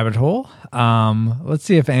a rabbit hole, let's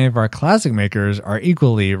see if any of our classic makers are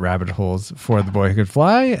equally rabbit holes for The Boy Who Could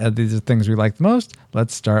Fly. These are things we like the most.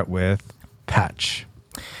 Let's start with Patch.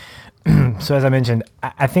 So as I mentioned,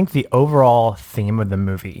 I think the overall theme of the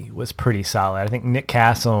movie was pretty solid. I think Nick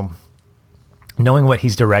Castle, knowing what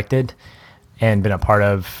he's directed and been a part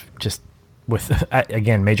of, just with,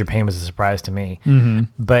 again, Major Payne was a surprise to me. Mm-hmm.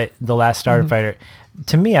 But The Last Starfighter,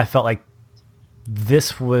 to me, I felt like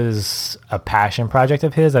this was a passion project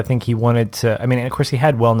of his. I think he wanted to, I mean, of course he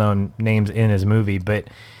had well-known names in his movie, but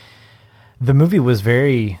the movie was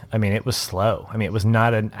it was slow. I mean, it was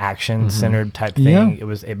not an action-centered type thing.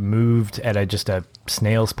 Yeah. It moved at just a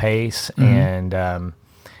snail's pace, and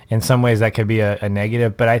in some ways that could be a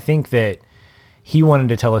negative. But I think that he wanted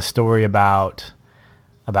to tell a story about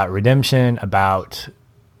redemption, about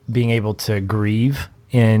being able to grieve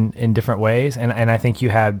in different ways, and I think you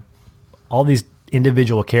had all these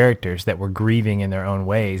individual characters that were grieving in their own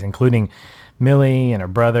ways, including Millie and her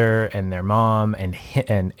brother and their mom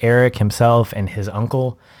and Eric himself and his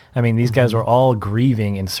uncle. I mean, these guys were all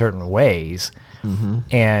grieving in certain ways. Mm-hmm.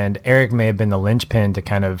 And Eric may have been the linchpin to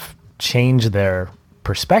kind of change their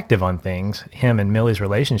perspective on things, him and Millie's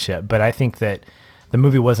relationship. But I think that the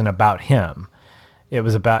movie wasn't about him. It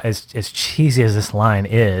was about, as cheesy as this line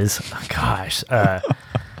is,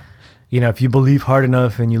 if you believe hard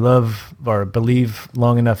enough and you love, or believe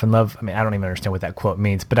long enough and love, I mean, I don't even understand what that quote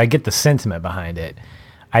means, but I get the sentiment behind it.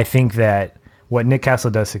 I think that what Nick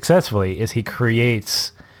Castle does successfully is he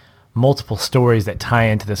creates multiple stories that tie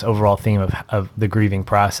into this overall theme of the grieving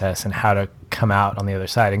process and how to come out on the other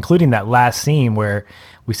side, including that last scene where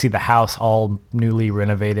we see the house all newly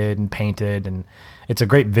renovated and painted. And it's a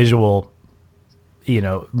great visual,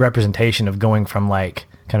 representation of going from like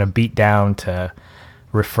kind of beat down to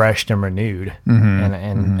refreshed and renewed.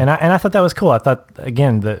 And I thought that was cool. I thought,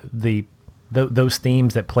 again, those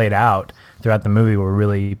themes that played out throughout the movie were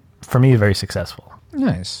really, for me, very successful.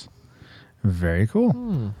 Nice. Very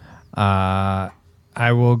cool. I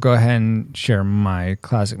will go ahead and share my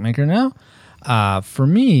classic maker now. For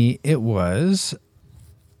me, it was,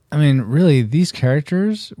 really, these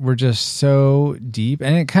characters were just so deep,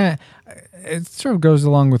 and it sort of goes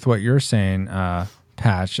along with what you're saying,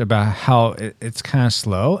 Patch, about how it's kind of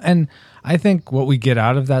slow. And I think what we get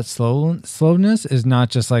out of that slowness is not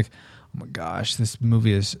just like, oh my gosh, this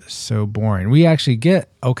movie is so boring. We actually get,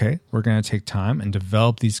 okay, we're going to take time and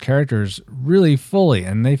develop these characters really fully.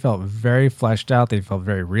 And they felt very fleshed out. They felt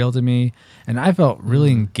very real to me. And I felt really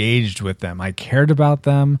engaged with them. I cared about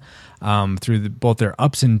them through both their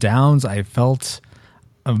ups and downs. I felt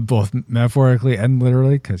both metaphorically and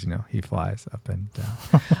literally, because he flies up and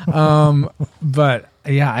down. But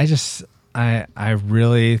yeah, I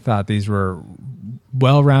really thought these were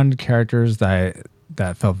well-rounded characters that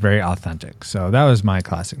felt very authentic. So that was my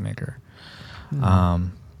classic maker.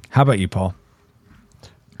 How about you, Paul?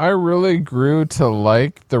 I really grew to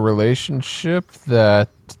like the relationship that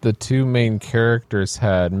the two main characters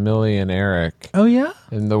had, Millie and Eric. Oh, yeah?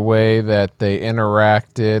 And the way that they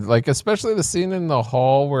interacted, like especially the scene in the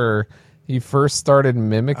hall where he first started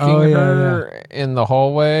mimicking her in the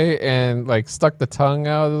hallway and like stuck the tongue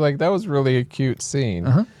out. Like that was really a cute scene.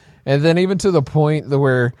 Uh-huh. And then even to the point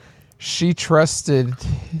where she trusted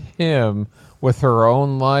him with her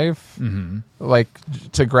own life, like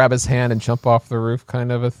to grab his hand and jump off the roof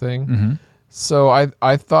kind of a thing. Mm-hmm. So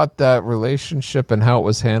I thought that relationship and how it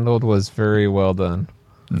was handled was very well done.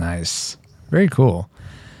 Nice. Very cool.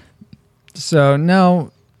 So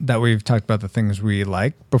now that we've talked about the things we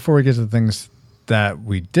like, before we get to the things that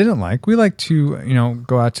we didn't like, we like to,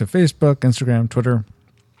 go out to Facebook, Instagram, Twitter,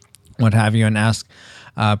 what have you, and ask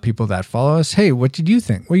people that follow us, hey, what did you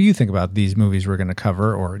think? What do you think about these movies we're going to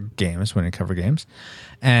cover, or games when we cover games?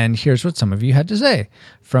 And here's what some of you had to say.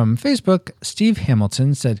 From Facebook, Steve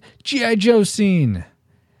Hamilton said, G.I. Joe scene.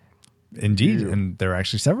 Indeed, and there are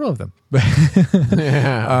actually several of them.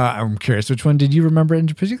 Yeah. I'm curious, which one did you remember in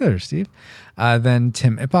particular, Steve? Then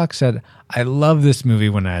Tim Ipok said, I love this movie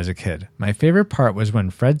when I was a kid. My favorite part was when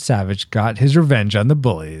Fred Savage got his revenge on the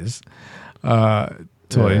bullies.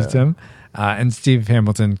 Tim. And Steve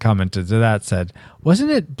Hamilton commented to that, said,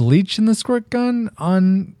 wasn't it bleach in the squirt gun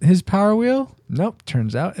on his Power Wheel? Nope,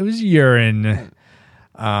 turns out it was urine.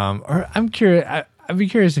 Or I'm curious, I'd be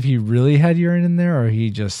curious if he really had urine in there or he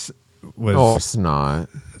just was it's not.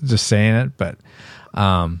 just saying it. But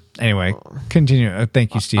anyway, continue.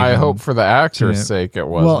 Thank you, Steve. I hope for the actor's sake it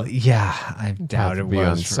wasn't. Well, yeah, I doubt it be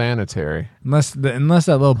was. unsanitary. Unless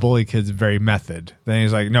that little bully kid's very method. Then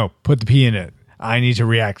he's like, no, put the pee in it. I need to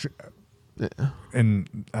react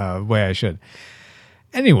in a way I should.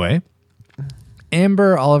 Anyway,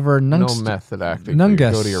 Amber Oliver No method acting.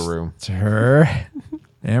 Go to your room.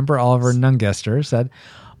 Amber Oliver Nungester said,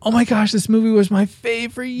 oh my gosh, this movie was my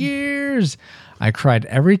fave for years. I cried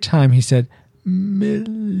every time he said,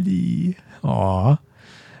 Millie. Aw.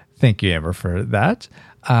 Thank you, Amber, for that.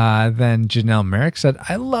 Then Janelle Merrick said,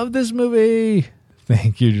 I love this movie.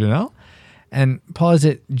 Thank you, Janelle. And Paul, is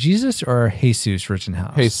it Jesus or Jesus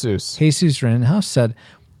Rittenhouse? Jesus Rittenhouse said,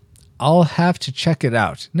 I'll have to check it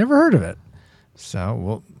out. Never heard of it.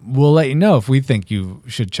 So we'll let you know if we think you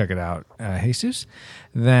should check it out, Jesus.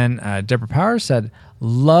 Then Deborah Power said,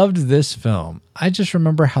 loved this film. I just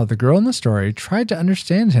remember how the girl in the story tried to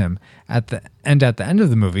understand him at the end of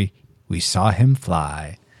the movie, we saw him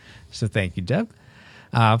fly. So thank you, Deb.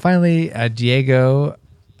 Finally, Diego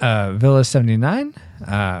Villa 79,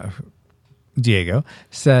 Diego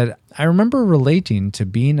said, I remember relating to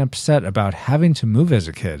being upset about having to move as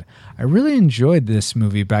a kid. I really enjoyed this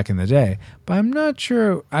movie back in the day, but I'm not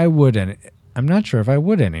sure if I would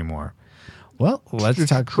anymore. Well, let's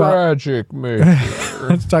talk about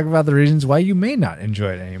the reasons why you may not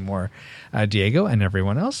enjoy it anymore, Diego and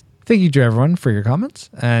everyone else. Thank you to everyone for your comments.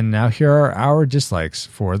 And now here are our dislikes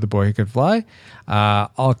for The Boy Who Could Fly.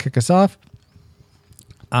 I'll kick us off.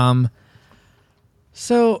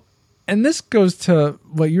 And this goes to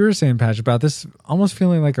what you were saying, Patch, about this almost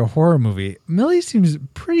feeling like a horror movie. Millie seems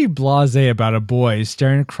pretty blasé about a boy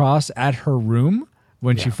staring across at her room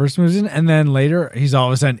when she first moves in, and then later he's all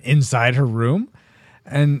of a sudden inside her room.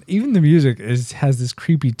 And even the music has this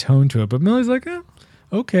creepy tone to it. But Millie's like,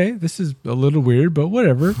 okay, this is a little weird, but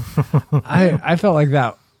whatever. I felt like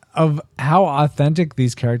that, of how authentic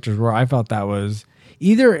these characters were. I felt that was...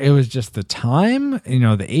 Either it was just the time, the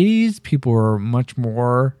 80s, people were much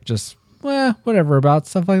more just, whatever about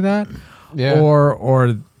stuff like that. Yeah.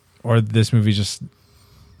 Or this movie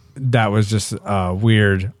that was just a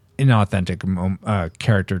weird, inauthentic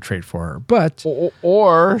character trait for her. But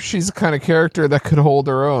or she's the kind of character that could hold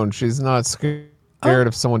her own. She's not scared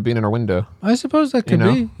of someone being in her window. I suppose that could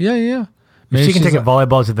be. Yeah. Maybe she can take a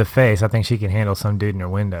volleyball to the face. I think she can handle some dude in her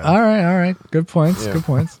window. All right. Good points. Yeah. Good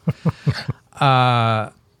points.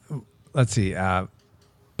 Let's see.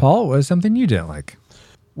 Paul, what was something you didn't like?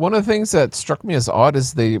 One of the things that struck me as odd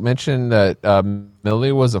is they mentioned that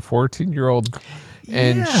Millie was a 14-year-old,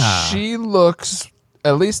 and she looks,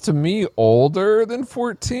 at least to me, older than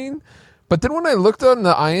 14. But then when I looked on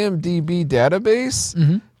the IMDb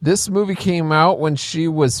database, this movie came out when she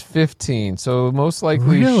was 15. So most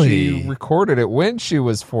likely she recorded it when she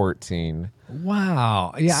was 14.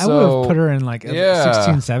 Wow. Yeah, I would have put her in like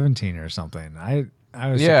 16, 17 or something. I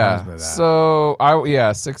was surprised by that. So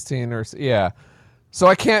 16 or So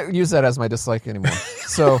I can't use that as my dislike anymore.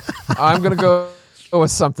 So I'm gonna go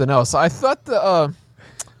with something else. I thought it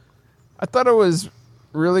was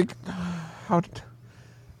really I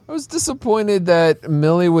was disappointed that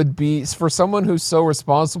Millie would be, for someone who's so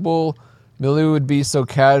responsible, Millie would be so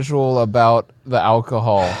casual about the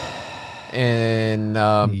alcohol. And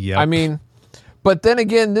I mean, but then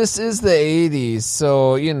again, this is the 80s,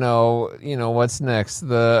 so you know what's next?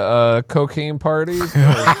 The cocaine parties?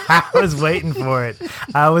 I was waiting for it.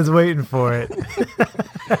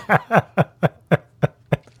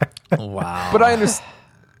 Wow. But I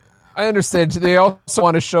understand. They also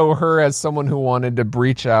want to show her as someone who wanted to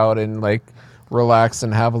breach out and like relax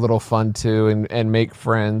and have a little fun too, and make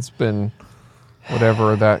friends and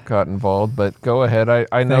whatever that got involved. But go ahead.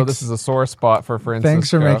 I know this is a sore spot for Francisco. Thanks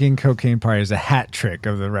for making cocaine parties a hat trick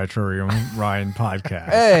of the Retro Ryan podcast.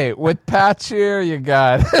 Hey, with Patch here, you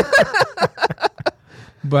got it.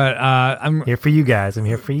 But I'm here for you guys. I'm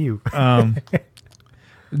here for you.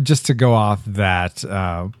 Just to go off that,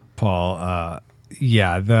 Paul,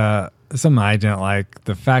 something I didn't like,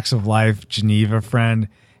 the Facts of Life Geneva friend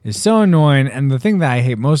is so annoying, and the thing that I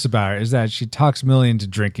hate most about her is that she talks Millie into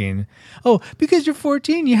drinking. Oh, because you're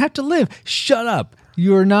 14, you have to live. Shut up.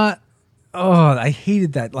 You're not I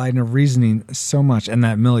hated that line of reasoning so much, and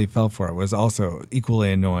that Millie fell for it was also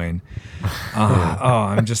equally annoying.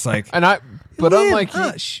 I'm just like, but I'm like,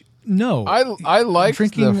 no, I like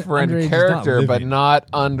the friend character, but not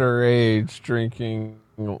underage drinking.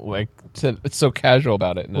 Like, it's so casual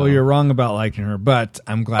about it. No. Well, you're wrong about liking her, but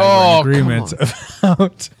I'm glad we're in agreement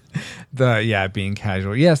about being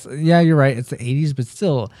casual. Yes, you're right. It's the 80s, but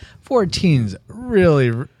still, 14's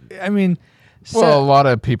really. I mean, a lot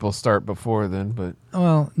of people start before then, but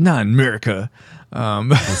not in America,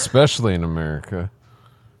 especially in America.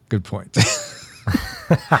 Good point.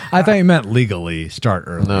 I thought you meant legally start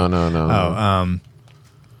early. No.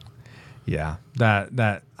 Yeah,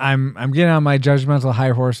 that I'm getting on my judgmental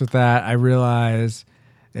high horse with that. I realize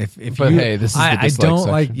if hey, this is the I don't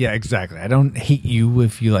section. like. Yeah, exactly. I don't hate you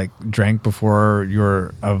if you like drank before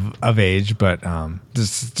you're of age, but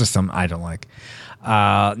this is just something I don't like.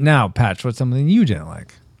 Now, Patch, what's something you didn't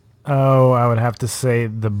like? Oh, I would have to say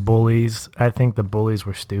the bullies. I think the bullies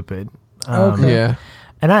were stupid. Okay. Yeah.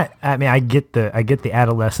 And I mean, I get the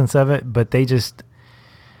adolescence of it, but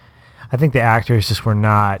I think the actors just were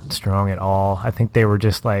not strong at all. I think they were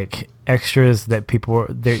just like extras that people were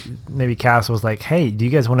there. Maybe Castle was like, "Hey, do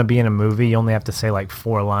you guys want to be in a movie? You only have to say like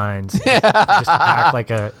 4 lines. Just act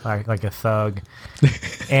like a thug."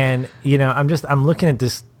 And I'm looking at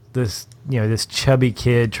this this chubby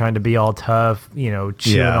kid trying to be all tough,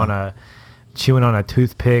 chewing on a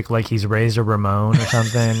toothpick like he's Razor Ramon or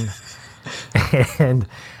something. And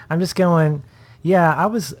I'm just going, I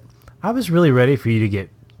was really ready for you to get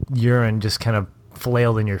urine just kind of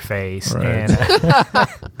flailed in your face. Right.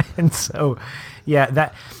 And so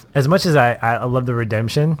that, as much as I love the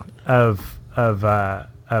redemption of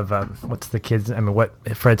what's the kid's,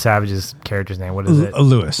 what Fred Savage's character's name, what is it?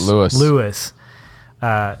 Lewis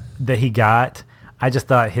that he got, I just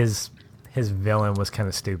thought his villain was kind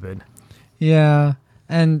of stupid. Yeah.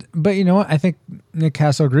 But you know what? I think Nick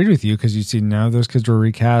Castle agreed with you because you see now those kids were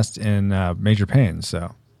recast in Major Payne,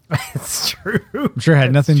 so it's true. I'm sure it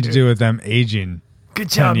had nothing to do with them aging. Good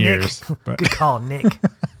job, 10 years. Nick. But. Good call, Nick.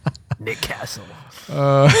 Nick Castle.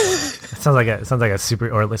 It sounds like a super,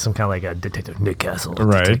 or some kind of like a Detective Nick Castle.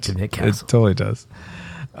 Right. Detective Nick Castle. It totally does.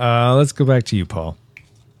 Let's go back to you, Paul.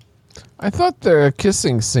 I thought the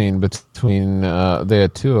kissing scene between they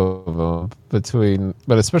had 2 of them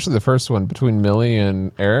but especially the first one between Millie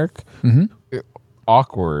and Eric,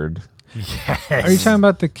 awkward. Yes. Are you talking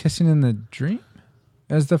about the kissing in the dream?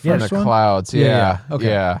 As the first the one? Clouds, yeah. Okay.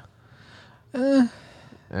 Yeah.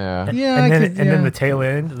 Yeah. And then the tail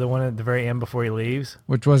end, the one at the very end before he leaves,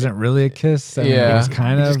 which wasn't really a kiss. It was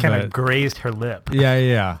kind of. He just kind of grazed her lip.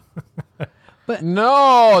 Yeah. But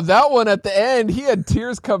no, that one at the end, he had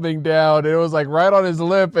tears coming down. It was like right on his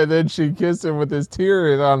lip, and then she kissed him with his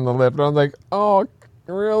tears on the lip. And I was like, oh,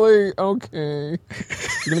 really? Okay. You're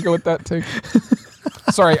going to go with that take?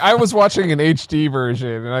 Sorry, I was watching an HD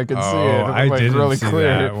version, and I could see it. I didn't really see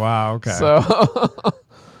clear. That. Wow, okay. So,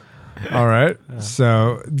 all right.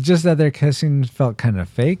 So, just that their kissing felt kind of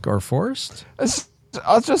fake or forced? It's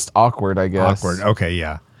just awkward, I guess. Awkward. Okay,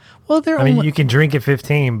 yeah. Well, you can drink at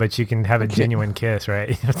 15, but you can have a genuine kiss,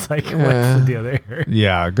 right? It's like, what's the deal there?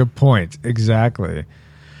 Yeah, good point. Exactly.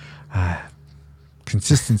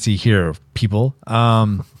 Consistency here, people.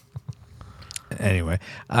 Anyway,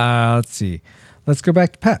 let's see. Let's go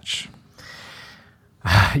back to Patch.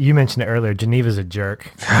 You mentioned it earlier. Geneva's a jerk.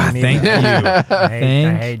 Thank you.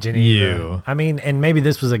 I hate Geneva. I mean, and maybe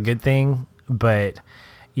this was a good thing, but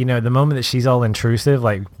the moment that she's all intrusive,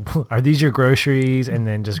 like, are these your groceries? And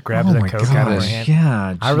then just grabs a Coke out of her hand.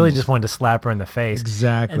 Yeah, I really just wanted to slap her in the face.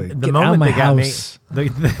 Exactly. And the moment that got me,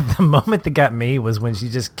 the moment that got me was when she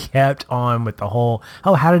just kept on with the whole,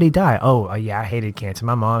 oh, how did he die? Oh, yeah, I hated cancer.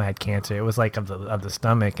 My mom had cancer. It was like of the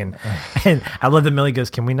stomach. And I love that Millie goes,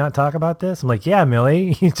 can we not talk about this? I'm like, yeah,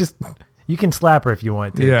 Millie, you can slap her if you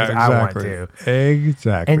want to. Yeah, exactly. I want to.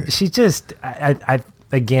 Exactly. And she just, I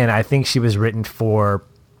think she was written for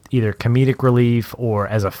either comedic relief or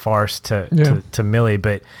as a farce to Millie,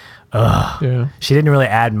 but she didn't really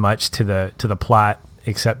add much to the plot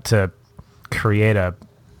except to create an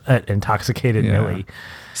intoxicated Millie.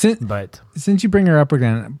 Since you bring her up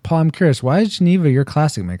again, Paul, I'm curious, why is Geneva your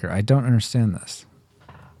classic maker? I don't understand this.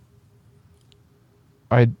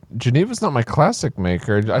 Geneva's not my classic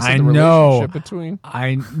maker. I know. Relationship between.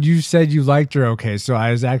 You said you liked her, okay, so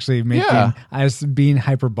I was actually I was being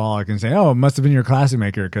hyperbolic and saying, oh, it must have been your classic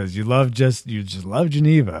maker because you just love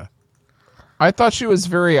Geneva. I thought she was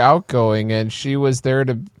very outgoing and she was there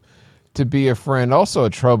to be a friend, also a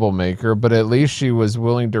troublemaker, but at least she was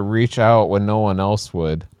willing to reach out when no one else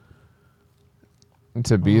would.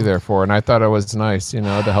 to be there for. And I thought it was nice, to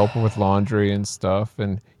help her with laundry and stuff.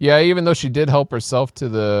 And yeah, even though she did help herself to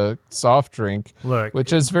the soft drink,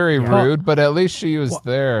 which is very rude, but at least she was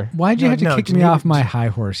there. Why'd you have to kick me off my high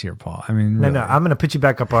horse here, Paul? I mean, really. No, I'm going to put you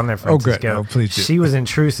back up on there, Francisco. Oh, good. Oh, please do. She was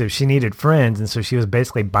intrusive. She needed friends, and so she was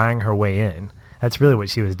basically buying her way in. That's really what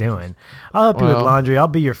she was doing. I'll help you with laundry. I'll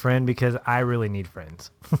be your friend because I really need friends.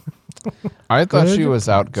 I thought she was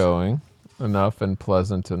outgoing enough and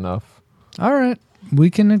pleasant enough. All right. We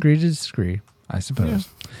can agree to disagree, I suppose.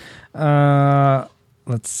 Yeah.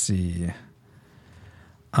 Let's see.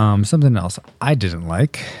 Something else I didn't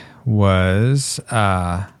like was...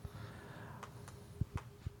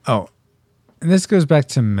 this goes back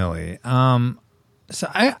to Millie. So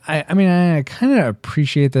I mean, I kind of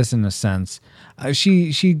appreciate this in a sense.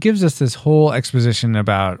 She gives us this whole exposition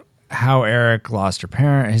about how Eric lost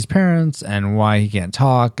his parents and why he can't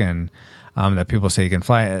talk, and that people say he can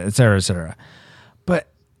fly, et cetera, et cetera. But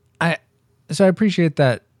I appreciate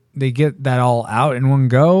that they get that all out in one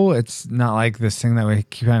go. It's not like this thing that we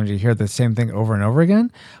keep having to hear the same thing over and over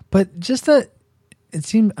again. But just that it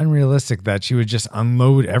seemed unrealistic that she would just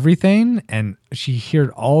unload everything and she heard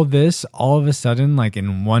all this all of a sudden, like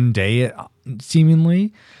in one day,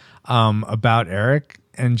 seemingly, about Eric.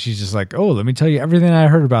 And she's just like, oh, let me tell you everything I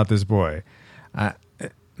heard about this boy.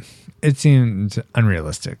 It seemed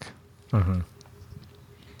unrealistic. Mm-hmm.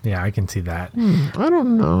 Yeah, I can see that. I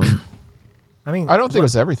don't know. I mean, I don't think it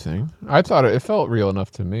was everything. I thought it felt real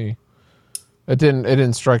enough to me. It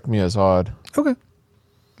didn't strike me as odd. Okay.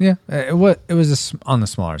 Yeah, it was on the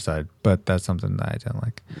smaller side, but that's something that I didn't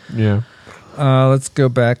like. Yeah. Let's go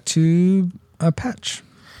back to Patch.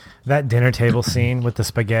 That dinner table scene with the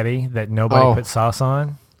spaghetti that nobody put sauce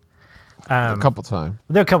on. A couple times.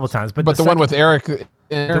 There are a couple times, but the one with Eric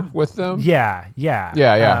with them. Yeah.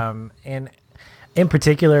 And in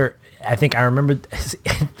particular, I think I remember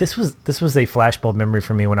this was a flashbulb memory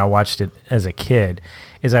for me when I watched it as a kid.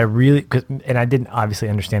 Is I really, and I didn't obviously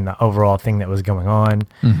understand the overall thing that was going on,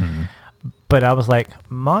 but I was like,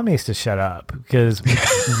 Mom needs to shut up because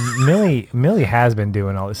Millie has been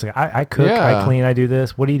doing all this. Like, I cook, I clean, I do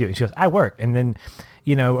this. What do you do? And she goes, I work. And then,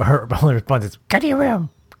 her only response is, go to your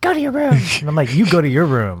room. Go to your room. And I'm like, you go to your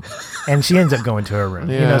room. And she ends up going to her room.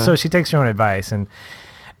 Yeah. So she takes her own advice. But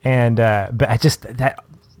I just,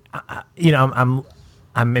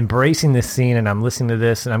 I'm embracing this scene and I'm listening to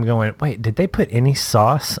this and I'm going, wait, did they put any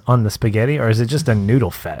sauce on the spaghetti or is it just a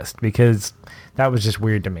noodle fest? Because that was just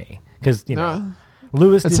weird to me. Because,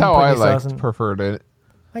 Lewis that's didn't how put I any sauce in. preferred it.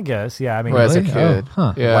 I guess, yeah. I mean, as a kid.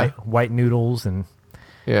 Yeah. White noodles and,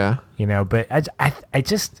 yeah. But I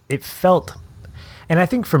just, it felt, and I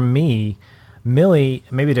think for me, Millie,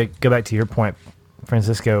 maybe to go back to your point,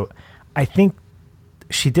 Francisco, I think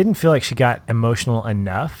she didn't feel like she got emotional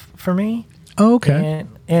enough for me. Oh, okay.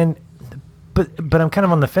 But I'm kind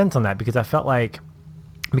of on the fence on that because I felt like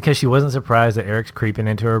because she wasn't surprised that Eric's creeping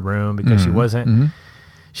into her room because she wasn't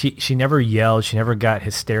she never yelled, she never got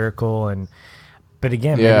hysterical but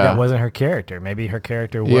again, maybe that wasn't her character. Maybe her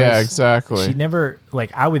character was exactly. She never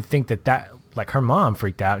I would think that like her mom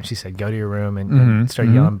freaked out and she said go to your room and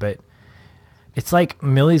started yelling, but it's like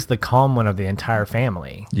Millie's the calm one of the entire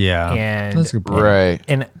family. Yeah. And that's a good point. Right.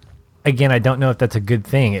 And again, I don't know if that's a good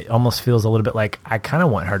thing. It almost feels a little bit like I kind of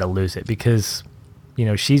want her to lose it because,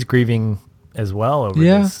 she's grieving as well over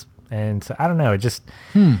this. And so I don't know. It just,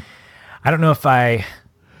 I don't know if I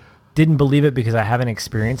didn't believe it because I haven't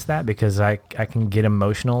experienced that because I can get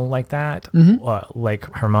emotional like that,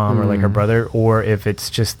 like her mom or like her brother, or if it's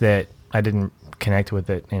just that I didn't connect with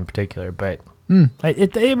it in particular. But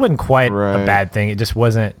it wasn't quite a bad thing. It just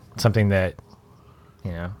wasn't something that,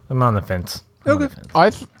 I'm on the fence. Okay.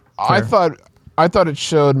 I thought it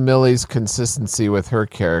showed Millie's consistency with her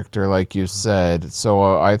character, like you said.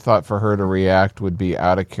 So I thought for her to react would be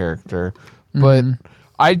out of character. But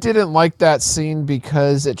I didn't like that scene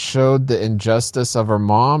because it showed the injustice of her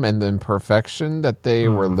mom and the imperfection that they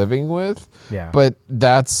were living with. Yeah. But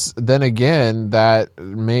then again, that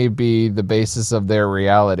may be the basis of their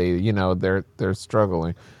reality. They're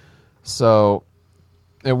struggling. So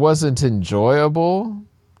it wasn't enjoyable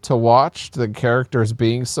to watch the characters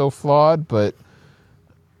being so flawed, but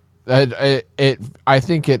I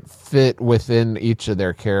think it fit within each of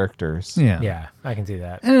their characters. Yeah, I can see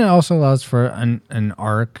that, and it also allows for an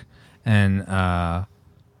arc and a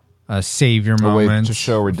savior moment to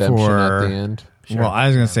show redemption at the end. Sure. Well, I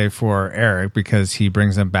was going to say for Eric because he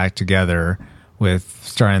brings them back together with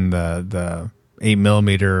starring the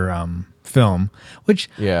 8mm film, which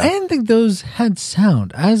I didn't think those had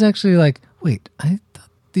sound. I was actually like, wait, I thought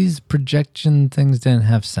these projection things didn't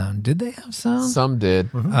have sound. Did they have sound? Some did.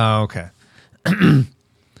 Oh, okay.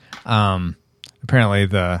 Apparently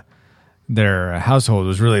their household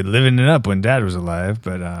was really living it up when Dad was alive,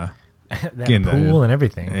 but that pool and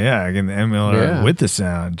everything. Yeah, again the Miller with the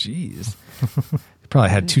sound. Jeez, he probably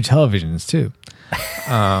had 2 televisions too.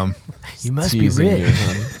 You must be rich.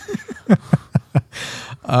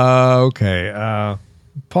 Okay,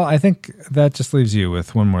 Paul. I think that just leaves you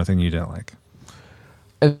with one more thing you didn't like.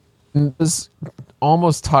 It was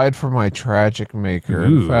almost tied for my tragic maker.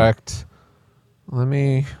 Ooh. In fact,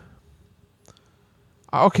 I'm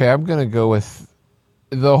gonna go with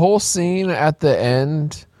the whole scene at the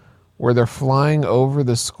end where they're flying over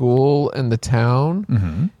the school and the town.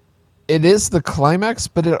 Mm-hmm. It is the climax,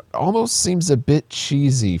 but it almost seems a bit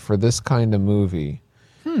cheesy for this kind of movie.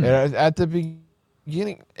 At the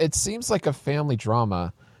beginning, it seems like a family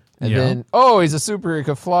drama. And then, he's a superhero, he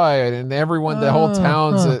could fly, and everyone, the whole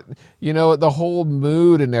town's, the whole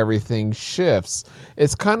mood and everything shifts.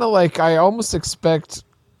 It's kind of like I almost expect,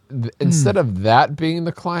 instead of that being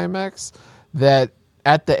the climax, that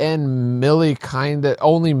at the end,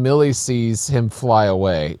 only Millie sees him fly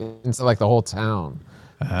away. Instead, like the whole town,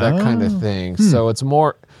 that kind of thing. So it's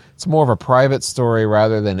more of a private story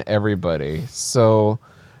rather than everybody. So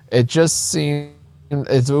it just seemed,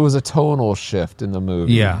 it was a tonal shift in the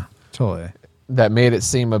movie. Yeah, totally. That made it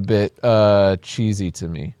seem a bit cheesy to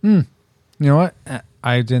me. You know what?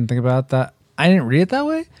 I didn't think about that. I didn't read it that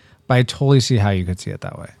way, but I totally see how you could see it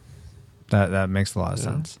that way. That makes a lot of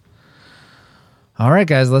sense. All right,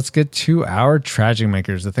 guys, let's get to our tragic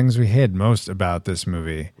makers, the things we hated most about this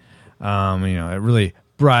movie. It really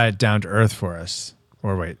brought it down to earth for us.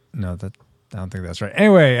 Or wait, no, I don't think that's right.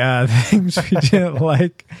 Anyway, things we didn't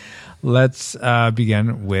like. Let's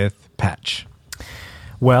begin with Patch.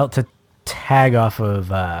 Well, to tag off of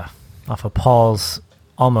Paul's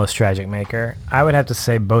almost tragic maker, I would have to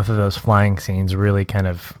say both of those flying scenes really kind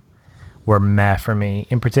of were meh for me.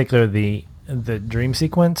 In particular, the dream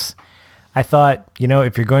sequence. I thought,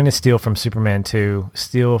 if you're going to steal from Superman 2,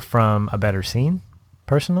 steal from a better scene,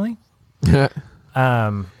 personally.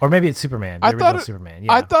 Or maybe it's Superman. Superman.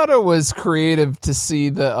 Yeah. I thought it was creative to see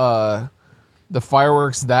the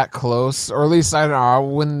fireworks that close, or at least I don't know,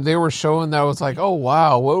 when they were showing that, I was like, oh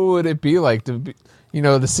wow, what would it be like to be,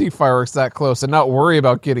 to see fireworks that close and not worry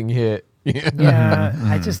about getting hit? Yeah,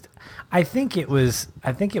 I think it was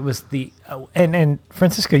the and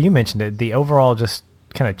Francisco, you mentioned it, the overall just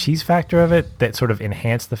kind of cheese factor of it that sort of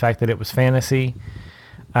enhanced the fact that it was fantasy.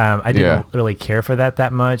 I didn't really care for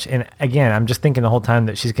that much. And again, I'm just thinking the whole time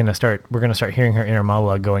that we're going to start hearing her inner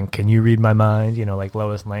monologue going, can you read my mind? like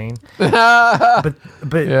Lois Lane. but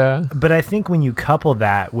I think when you couple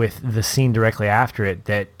that with the scene directly after it,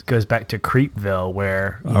 that goes back to Creepville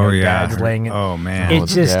where, Dad's laying it. Oh man.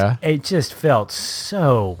 It just felt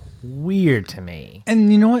so weird to me.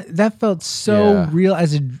 And you know what? That felt so real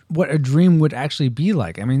as what a dream would actually be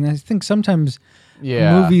like. I mean, I think sometimes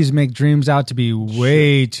movies make dreams out to be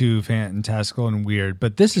way too fantastical and weird,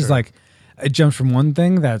 but this is like it jumps from one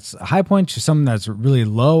thing that's a high point to something that's really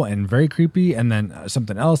low and very creepy, and then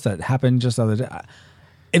something else that happened just the other day.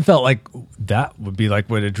 It felt like that would be like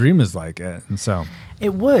what a dream is like, and so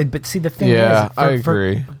it would. But see, the thing is, I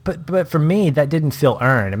agree. But for me, that didn't feel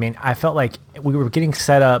earned. I mean, I felt like we were getting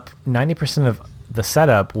set up. 90% of the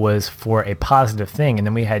setup was for a positive thing, and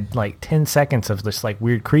then we had like 10 seconds of this like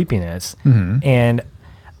weird creepiness, and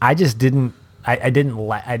I just didn't. I didn't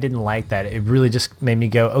like that. It really just made me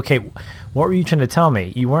go, okay, what were you trying to tell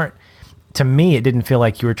me? You weren't. To me, it didn't feel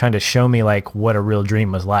like you were trying to show me like what a real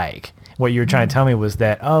dream was like. What you were trying to tell me was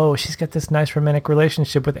that, she's got this nice romantic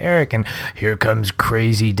relationship with Eric, and here comes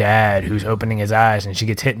crazy dad who's opening his eyes, and she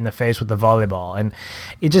gets hit in the face with the volleyball. And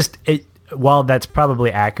while that's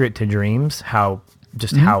probably accurate to dreams, how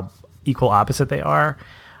equal opposite they are,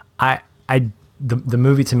 the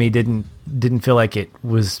movie to me didn't feel like it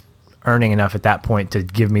was earning enough at that point to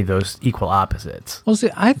give me those equal opposites. Well, see,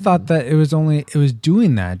 I thought that it was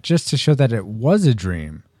doing that just to show that it was a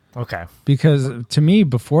dream. Okay. Because to me,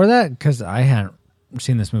 before that, because I hadn't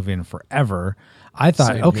seen this movie in forever, I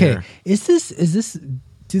thought, is this,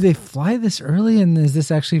 do they fly this early? And is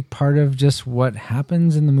this actually part of just what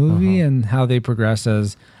happens in the movie and how they progress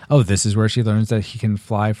as, this is where she learns that he can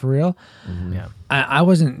fly for real? Mm-hmm. Yeah. I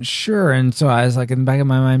wasn't sure. And so I was like, in the back of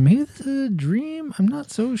my mind, maybe this is a dream. I'm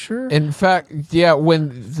not so sure. In fact,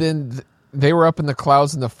 when they were up in the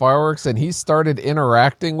clouds and the fireworks, and he started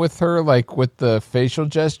interacting with her, like with the facial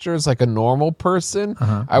gestures, like a normal person.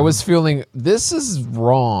 I was feeling this is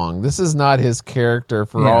wrong. This is not his character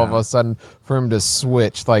for all of a sudden for him to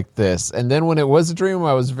switch like this. And then when it was a dream,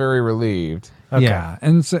 I was very relieved. Okay. Yeah.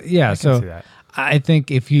 And so, so I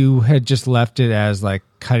think if you had just left it as like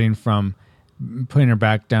cutting from putting her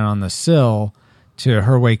back down on the sill to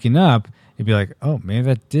her waking up, it'd be like, oh, maybe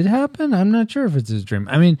that did happen. I'm not sure if it's a dream.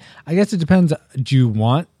 I mean, I guess it depends. Do you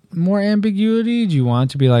want more ambiguity? Do you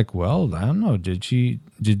want to be like, well, I don't know.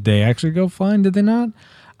 Did they actually go flying? Did they not?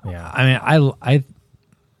 Yeah. I mean, I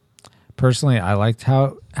personally, I liked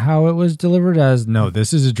how it was delivered as, no,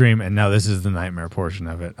 this is a dream, and now this is the nightmare portion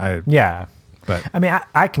of it. Yeah. But I mean,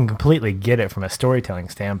 I can completely get it from a storytelling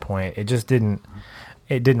standpoint. It just didn't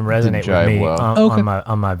resonate with me well.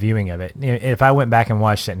 on my viewing of it. You know, if I went back and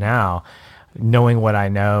watched it now, knowing what I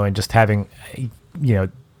know and just having,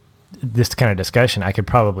 this kind of discussion, I could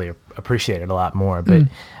probably appreciate it a lot more. But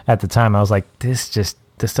at the time, I was like, this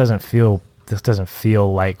doesn't feel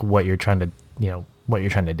like what you're trying to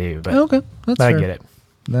do. But okay, that's fair. I get it.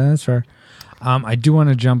 That's fair. I do want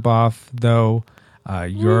to jump off though,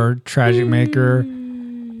 your Tragic Maker,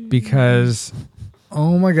 because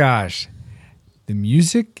oh my gosh, the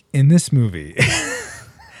music in this movie.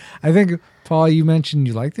 I think, Paul, you mentioned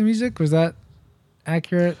you like the music. Was that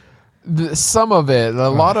accurate? Some of it, a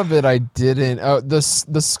lot of it, I didn't.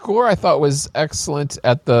 The score I thought was excellent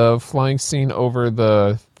at the flying scene over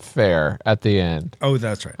the fair at the end. Oh,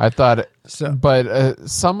 that's right. I thought so, but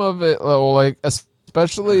some of it, like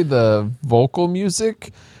especially the vocal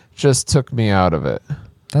music, just took me out of it.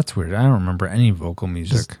 That's weird. I don't remember any vocal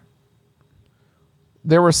music.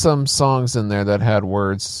 There were some songs in there that had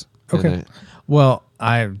words. Okay. In it. Well,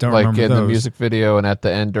 I don't like remember in those. the music video and at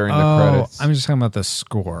the end during the credits. I'm just talking about the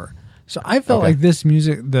score. So I felt like this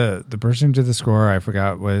music, the person who did the score, I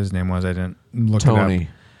forgot what his name was. I didn't look Tony. it up.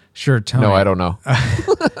 Sure, Tony. No, I don't know.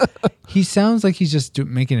 He sounds like he's just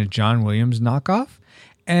making a John Williams knockoff.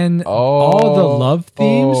 And all the love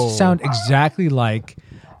themes sound exactly like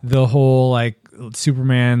the whole like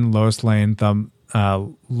Superman, Lois Lane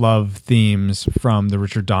love themes from the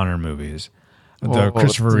Richard Donner movies. The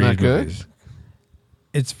Christopher Reeve movies.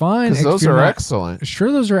 It's fine. Because those are excellent.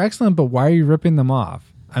 Sure, those are excellent, but why are you ripping them off?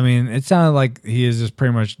 I mean, it sounded like he is just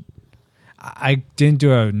pretty much... I didn't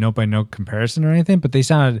do a note-by-note comparison or anything, but they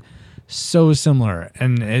sounded so similar.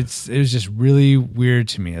 And it was just really weird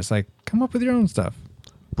to me. It's like, come up with your own stuff.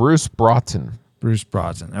 Bruce Broughton.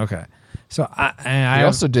 Okay. So I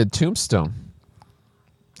also did Tombstone.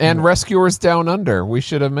 And Rescuers Down Under. We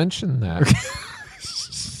should have mentioned that.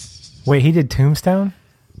 Wait, he did Tombstone?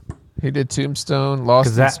 He did Tombstone,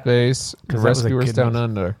 Lost in Space, Rescuers Down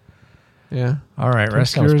Under. Yeah. All right. Tombstone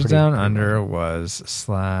Rescuers was pretty Down good. Under was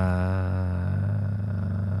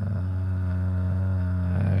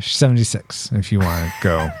 /76 if you want to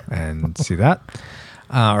go and see that.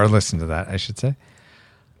 Or listen to that, I should say.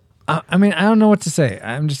 I mean, I don't know what to say.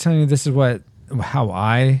 I'm just telling you this is how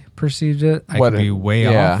I perceived it. I could be way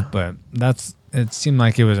off, but it seemed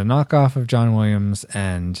like it was a knockoff of John Williams,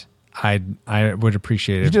 and I would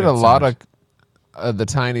appreciate it. He did a lot of the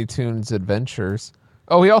Tiny Toons adventures.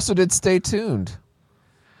 Oh, he also did Stay Tuned.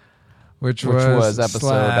 Which was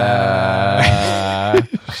episode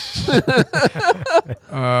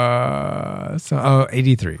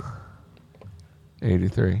 83.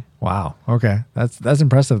 83. Wow. Okay. That's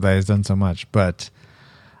impressive that he's done so much, but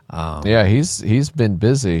yeah, he's been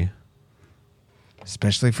busy.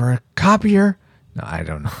 Especially for a copier. No, I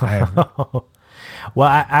don't know.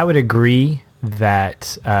 Well, I would agree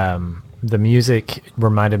that the music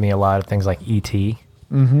reminded me a lot of things like E.T.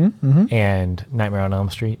 And Nightmare on Elm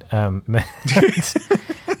Street. I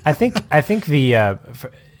think the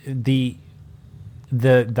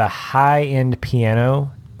high end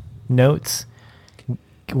piano notes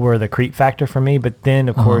were the creep factor for me, but then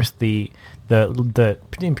of course the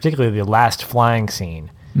particularly the last flying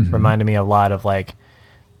scene reminded me a lot of like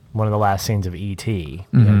one of the last scenes of E.T.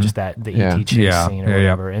 You know, just the E.T. chase scene or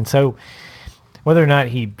whatever. And so whether or not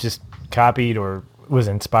he just copied or was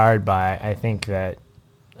inspired by, I think that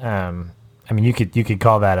I mean you could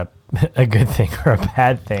call that a good thing or a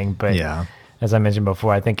bad thing, but as I mentioned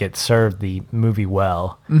before, I think it served the movie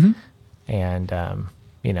well. And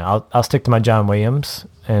I'll stick to my John Williams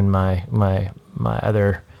and my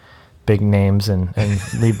other big names and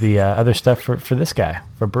leave the other stuff for this guy,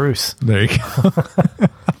 for Bruce. There you go.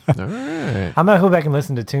 All right. I'm gonna go back and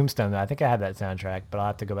listen to Tombstone. I think I have that soundtrack, but I'll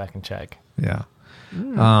have to go back and check. Yeah.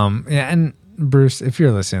 And Bruce, if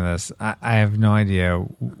you're listening to this, I have no idea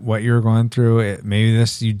what you're going through. Maybe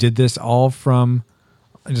you did this all from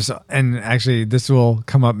and actually this will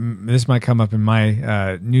come up. This might come up in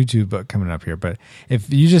my YouTube book coming up here. But if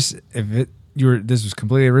this was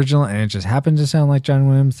completely original and it just happened to sound like John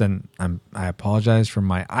Williams, then I apologize for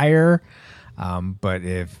my ire. But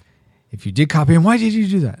if you did copy him, why did you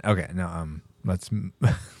do that? Okay, no. Let's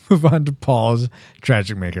move on to Paul's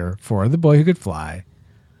Tragic Maker for The Boy Who Could Fly.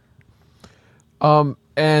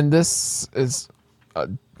 And this is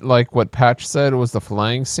like what Patch said was the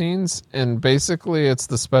flying scenes, and basically it's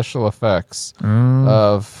the special effects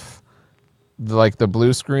of like the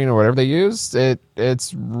blue screen or whatever they used.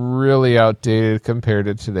 It's really outdated compared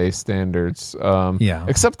to today's standards.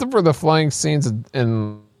 Except for the flying scenes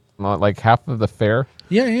in like half of the fair.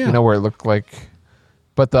 Yeah. You know, where it looked like,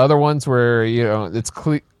 but the other ones where, you know, it's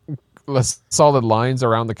solid lines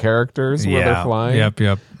around the characters where they're flying.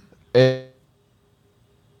 Yep.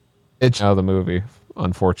 It's out of the movie,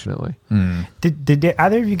 unfortunately. Did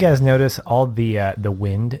either of you guys notice all the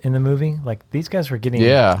wind in the movie? Like, these guys were getting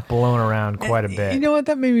blown around quite a bit. You know what?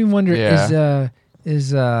 That made me wonder,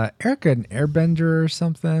 is Erica an airbender or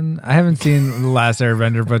something? I haven't seen The Last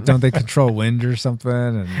Airbender, but don't they control wind or something?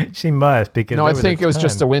 And she must, because I think it was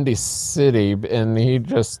just a windy city, and he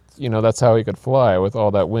just, you know, that's how he could fly with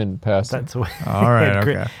all that wind passing. That's what, all right,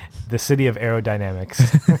 okay. The city of aerodynamics.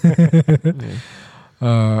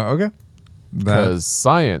 Okay. Because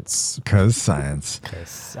science.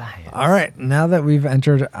 All right. Now that we've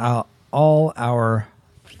entered all our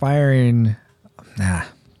firing...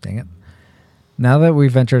 dang it. Now that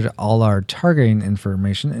we've entered all our targeting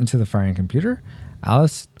information into the firing computer,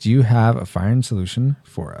 Alice, do you have a firing solution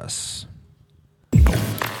for us?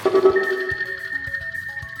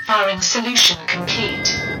 Firing solution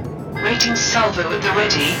complete. Rating salvo at the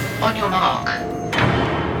ready. On your mark.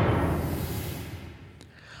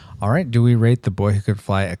 All right. Do we rate The Boy Who Could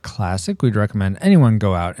Fly a classic? We'd recommend anyone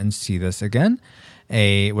go out and see this again.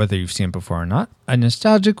 Whether you've seen it before or not. A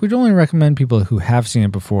nostalgic, we'd only recommend people who have seen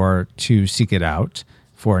it before to seek it out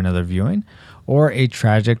for another viewing. Or a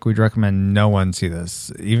tragic, we'd recommend no one see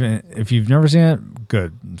this. Even if you've never seen it,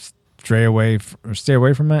 good. Stay away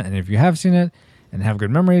from it. And if you have seen it and have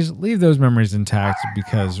good memories, leave those memories intact,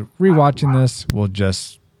 because rewatching this will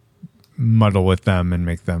just muddle with them and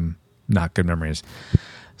make them not good memories.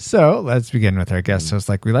 So let's begin with our guest host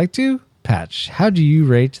like we like to. Patch, how do you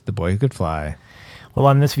rate The Boy Who Could Fly? Well,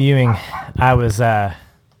 on this viewing, I was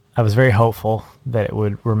very hopeful that it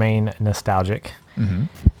would remain nostalgic,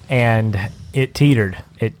 and it teetered.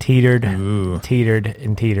 It teetered,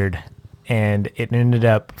 and it ended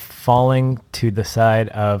up falling to the side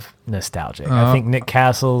of nostalgic. I think Nick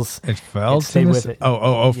Castle's. It fell to with it.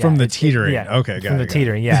 From the teetering. Okay, got it. From the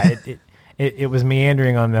teetering, yeah. It was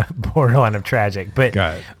meandering on the borderline of tragic. But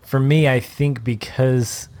for me, I think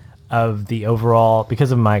because of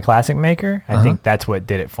my classic maker, I think that's what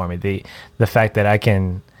did it for me. The fact that I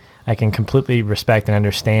can completely respect and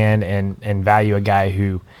understand and value a guy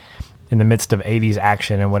who, in the midst of 80s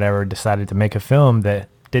action and whatever, decided to make a film that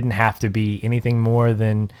didn't have to be anything more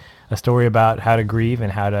than a story about how to grieve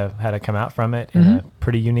and how to come out from it in a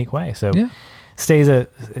pretty unique way. So it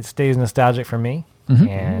stays nostalgic for me.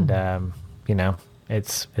 And you know,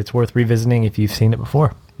 it's worth revisiting if you've seen it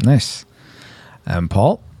before. Nice.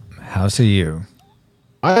 Paul, how say you?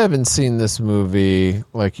 I haven't seen this movie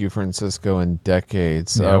like you, Francisco, in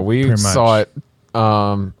decades. Yeah, we saw it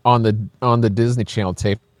on the Disney Channel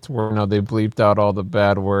tape where they bleeped out all the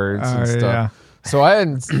bad words and stuff. Yeah. So I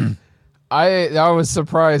hadn't. I was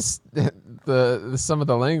surprised the some of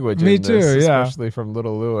the language. Me in too. This, yeah, especially from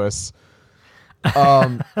Little Lewis.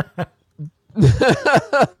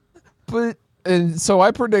 And so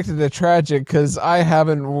I predicted a tragic because I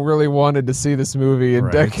haven't really wanted to see this movie in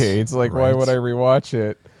decades. Like, why would I rewatch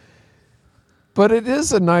it? But it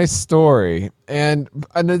is a nice story, and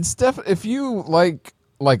it's definitely, if you like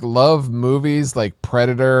love movies like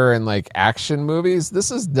Predator and like action movies,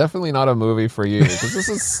 this is definitely not a movie for you, because this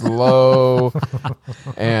is slow,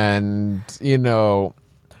 and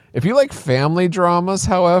if you like family dramas,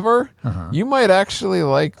 however, you might actually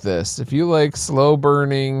like this. If you like slow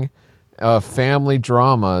burning family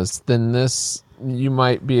dramas, then you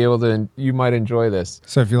might enjoy this.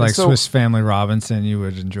 So if you like Swiss Family Robinson, you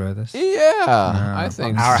would enjoy this. Yeah, I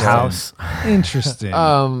think Our House. Interesting.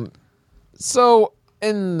 So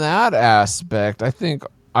in that aspect, I think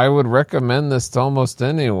I would recommend this to almost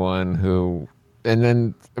anyone who, and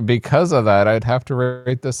then because of that, I'd have to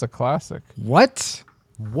rate this a classic. What?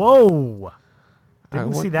 Whoa!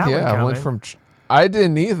 Didn't see that one coming. I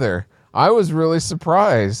didn't either. I was really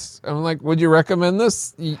surprised. I'm like, would you recommend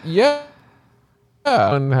this? Yeah.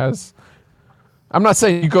 One has. I'm not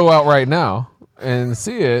saying you go out right now and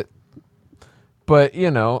see it, but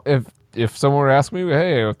if someone were to ask me,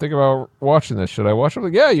 hey, I think about watching this, should I watch it?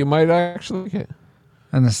 Like, yeah, you might actually like it.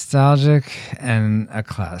 A nostalgic and a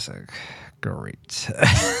classic. Great.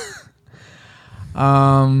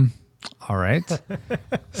 All right.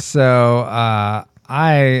 So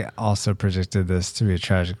I also predicted this to be a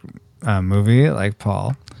tragic movie, like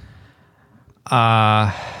Paul.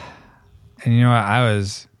 And you know what?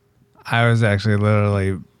 I was actually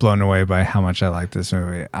literally blown away by how much I like this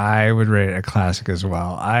movie. I would rate it a classic as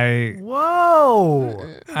well.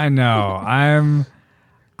 Whoa! I know.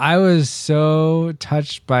 I was so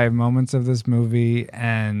touched by moments of this movie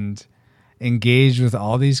and engaged with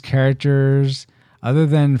all these characters. Other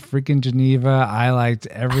than freaking Geneva, I liked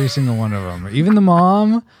every single one of them. Even the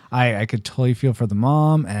mom, I could totally feel for the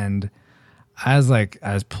mom, and I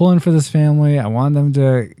was pulling for this family. I wanted them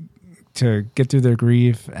to get through their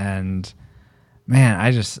grief, and man,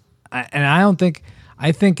 I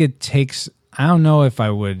think it takes. I don't know if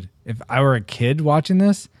I were a kid watching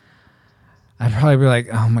this, I'd probably be like,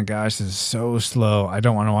 oh my gosh, this is so slow. I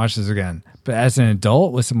don't want to watch this again. But as an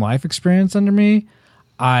adult with some life experience under me,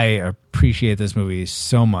 I appreciate this movie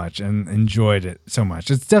so much and enjoyed it so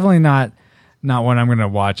much. It's definitely not one I'm going to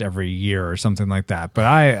watch every year or something like that. But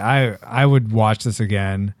I would watch this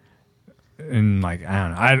again in I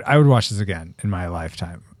don't know. I would watch this again in my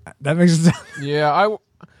lifetime. That makes sense. Yeah,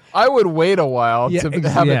 I would wait a while to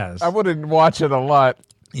have it. I wouldn't watch it a lot.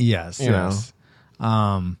 Yes, yes.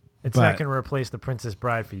 It's not going to replace The Princess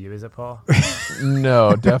Bride for you, is it, Paul?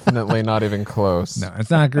 No, definitely not even close. No,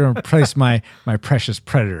 it's not going to replace my Precious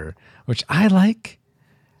Predator, which I like.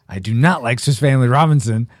 I do not like Swiss Family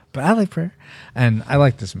Robinson, but I like Predator, and I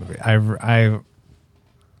like this movie. I'm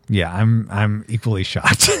equally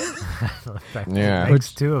shocked. Yeah,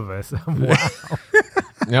 makes two of us. Wow.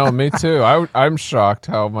 No, me too. I'm shocked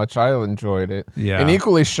how much I enjoyed it. Yeah. And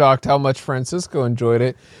equally shocked how much Francisco enjoyed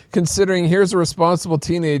it, considering here's a responsible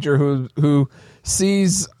teenager who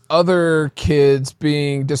sees other kids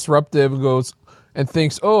being disruptive and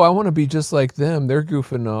thinks, oh, I want to be just like them. They're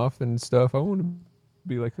goofing off and stuff. I want to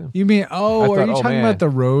be like them. You mean, are you talking about the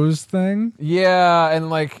Rose thing? Yeah, and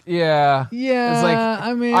yeah. Yeah, it's like,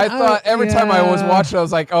 I thought every time I was watching, I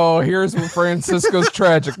was like, oh, here's Francisco's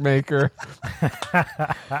Tragic Maker.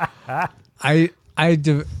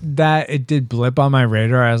 It did blip on my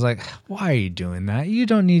radar. I was like, why are you doing that? You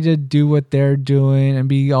don't need to do what they're doing and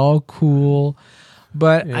be all cool.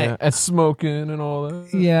 But and smoking and all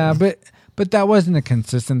that. Yeah, but that wasn't a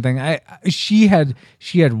consistent thing. She had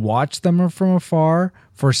watched them from afar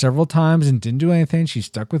for several times and didn't do anything. She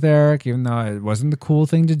stuck with Eric, even though it wasn't the cool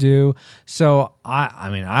thing to do. So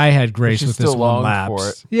I had grace with this one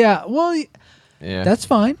lapse. Yeah, well, yeah, that's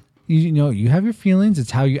fine. You have your feelings.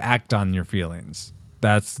 It's how you act on your feelings.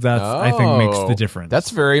 That's I think makes the difference. That's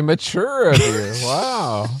very mature of you.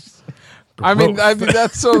 Wow. I mean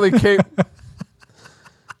that's totally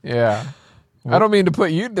Yeah. I don't mean to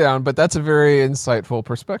put you down, but that's a very insightful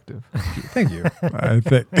perspective. Thank you. I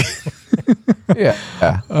think. Yeah.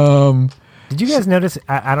 Did you guys notice?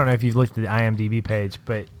 I don't know if you've looked at the IMDb page,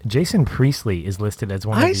 but Jason Priestley is listed as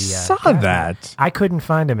one of the. I saw that. I couldn't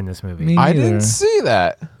find him in this movie. I didn't see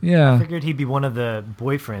that. Yeah. I figured he'd be one of the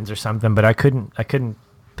boyfriends or something, but I couldn't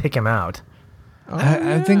pick him out.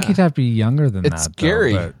 I think he'd have to be younger than that. It's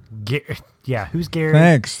Gary. Yeah, who's Gary?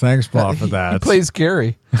 Thanks, Paul, for that. He plays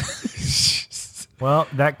Gary. Well,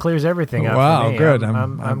 that clears everything up. Wow, for me. good.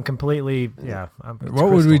 I'm completely.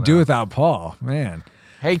 What would we do without Paul? Man.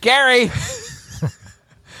 Hey, Gary.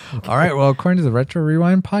 All right. Well, according to the Retro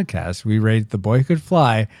Rewind podcast, we rate The Boy Could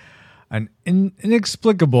Fly an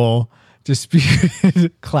inexplicable,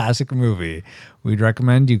 disputed classic movie. We'd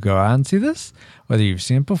recommend you go out and see this, whether you've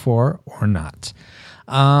seen it before or not.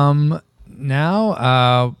 Now,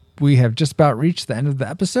 we have just about reached the end of the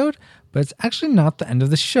episode, but it's actually not the end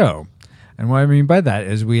of the show. And what I mean by that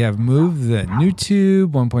is we have moved the new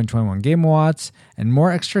tube, 1.21 Game Watts, and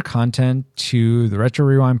more extra content to the Retro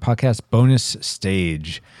Rewind podcast bonus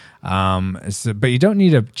stage. But you don't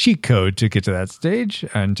need a cheat code to get to that stage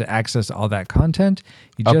and to access all that content.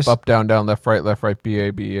 You up, down, left, right,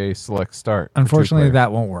 BA, select, start. Unfortunately,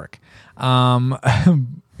 that won't work.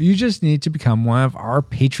 You just need to become one of our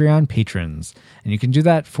Patreon patrons. And you can do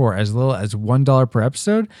that for as little as $1 per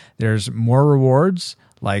episode. There's more rewards,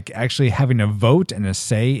 like actually having a vote and a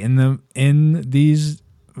say in these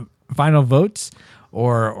final votes,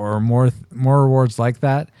 or more rewards like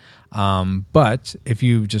that. But if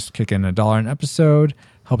you just kick in $1 an episode,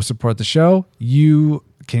 help support the show, you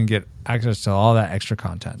can get access to all that extra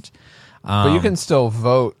content. But you can still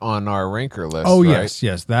vote on our ranker list. Oh, right?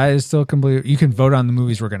 yes, that is still complete. You can vote on the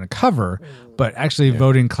movies we're going to cover, but actually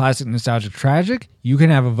voting classic, nostalgic, tragic, you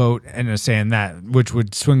can have a vote and a say in that, which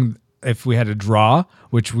would swing if we had a draw,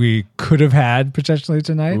 which we could have had potentially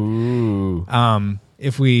tonight. Ooh.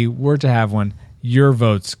 If we were to have one, your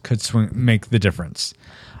votes could make the difference.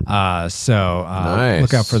 So nice.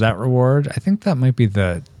 Look out for that reward. I think that might be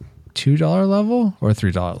the $2 level or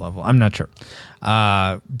 $3 level. I'm not sure.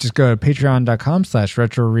 Just go to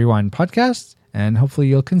patreon.com/retro rewind podcast, and hopefully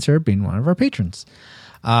you'll consider being one of our patrons.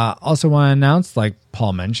 Also want to announce, like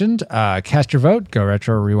Paul mentioned, cast your vote. Go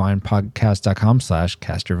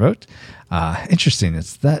retrorewindpodcast.com/cast your vote. Interesting.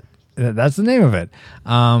 That's the name of it.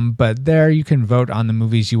 But there you can vote on the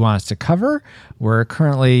movies you want us to cover. We're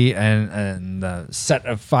currently in the set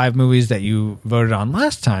of 5 movies that you voted on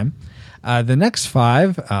last time. The next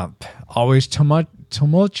 5, always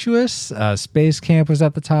tumultuous. Space Camp was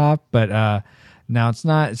at the top, but now it's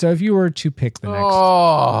not. So if you were to pick the next,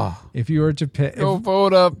 go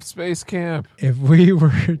vote up Space Camp. If we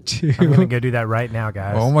were to, I'm gonna go do that right now,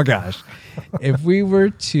 guys. Oh my gosh! If we were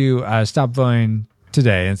to stop voting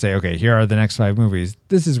today and say, okay, here are the next 5 movies,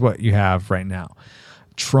 this is what you have right now: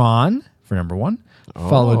 Tron for number 1,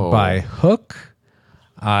 followed by Hook,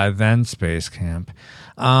 then Space Camp.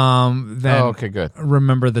 Then okay, good.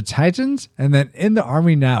 Remember the Titans, and then In the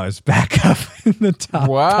Army Now is back up in the top.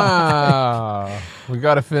 Wow, we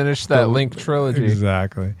got to finish that Link trilogy.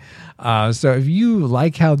 Exactly. So if you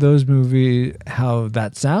like how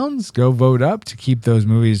that sounds, go vote up to keep those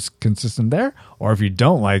movies consistent there. Or if you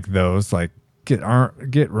don't like those, like get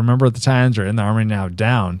Remember the Titans or In the Army Now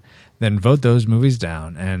down, then vote those movies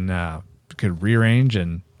down, and could rearrange,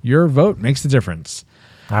 and your vote makes the difference.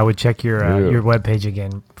 I would check your webpage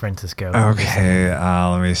again, Francisco. Okay,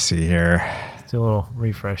 let me see here. Let's do a little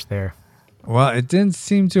refresh there. Well, it didn't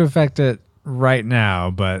seem to affect it right now,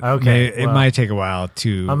 but it might take a while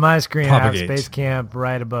to on my screen, propagate. I have Space Camp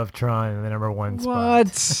right above Tron in the number 1 spot.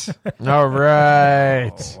 What? All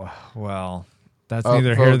right. Well, that's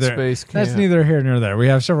neither here nor there. We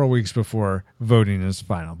have several weeks before voting is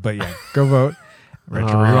final. But yeah, go vote.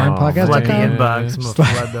 Retro Rewind Podcast. Flood the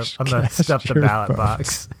inbox. I'm going to stuff the ballot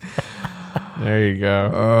box. There you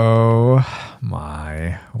go. Oh,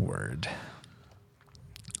 my word.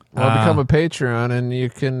 Well, become a Patreon, and you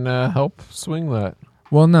can help swing that.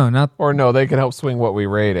 Well, no, not... Or no, they can help swing what we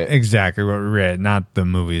rate it. Exactly what we rate, not the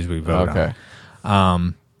movies we vote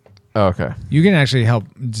on. Okay. You can actually help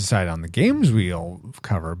decide on the games we'll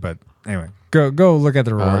cover, but anyway, go look at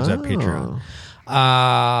the rewards at Patreon.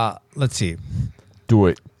 Let's see. Do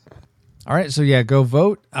it. All right, so yeah, go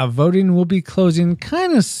vote. Voting will be closing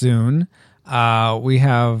kind of soon. We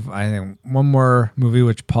have, I think, one more movie,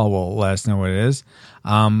 which Paul will let us know what it is.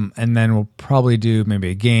 And then we'll probably do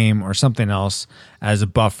maybe a game or something else as a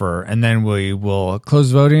buffer. And then we will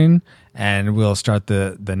close voting, and we'll start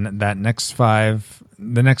the next 5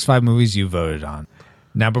 movies you voted on.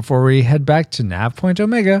 Now, before we head back to Nav Point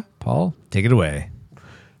Omega, Paul, take it away.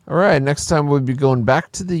 All right, next time we'll be going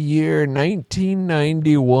back to the year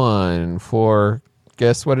 1991 for,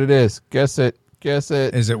 guess what it is? Guess it.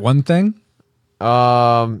 Is it one thing?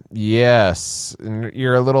 Yes.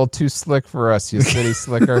 You're a little too slick for us, you city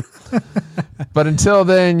slicker. But until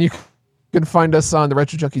then, you can find us on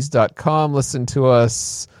theretrojunkies.com, listen to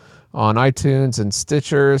us on iTunes and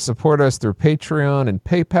Stitcher, support us through Patreon and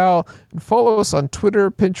PayPal, and follow us on Twitter,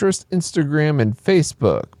 Pinterest, Instagram, and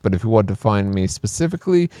Facebook. But if you want to find me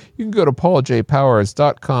specifically, you can go to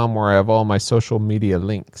pauljpowers.com, where I have all my social media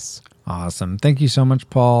links. Awesome. Thank you so much,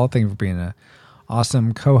 Paul. Thank you for being an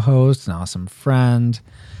awesome co-host, an awesome friend,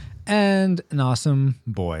 and an awesome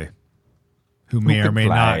boy who may or may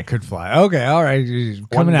not could fly. Okay, all right.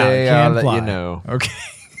 Coming One day out. I'll fly. let you know. Okay.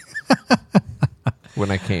 When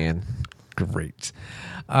I can. Great.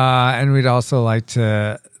 And we'd also like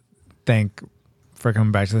to thank for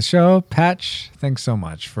coming back to the show. Patch, thanks so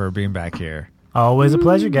much for being back here. Always a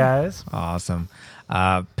pleasure, guys. Awesome.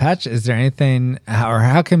 Patch, is there anything, or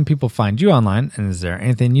how can people find you online? And is there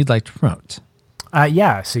anything you'd like to promote?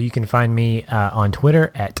 Yeah, so you can find me on Twitter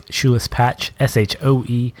at ShoelessPatch,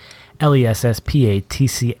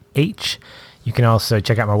 ShoelessPatch. You can also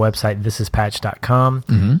check out my website, thisispatch.com.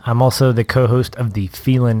 Mm-hmm. I'm also the co-host of the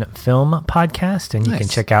Feelin Film podcast, and you can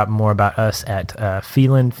check out more about us at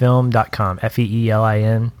feelinfilm.com,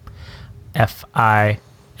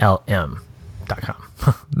 FeelinFilm.com.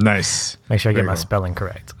 Nice. Make sure I get my spelling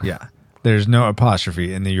correct. Yeah. There's no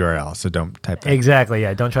apostrophe in the URL, so don't type that. Exactly,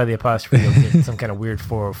 yeah. Don't try the apostrophe. You'll get some kind of weird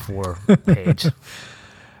 404 page.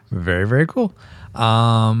 Very, very cool.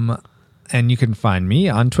 And you can find me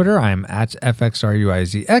on Twitter. I'm at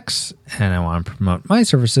FXRUIZX, and I want to promote my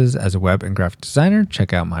services as a web and graphic designer.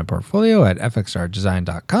 Check out my portfolio at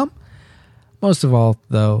fxrdesign.com. Most of all,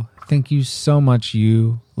 though, thank you so much,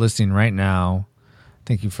 you listening right now.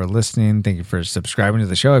 Thank you for listening. Thank you for subscribing to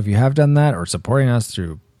the show if you have done that, or supporting us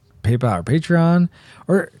through PayPal or Patreon,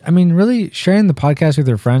 or really sharing the podcast with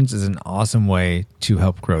your friends is an awesome way to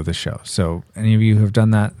help grow the show. So any of you who have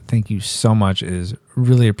done that, thank you so much. It is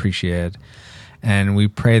really appreciated. And we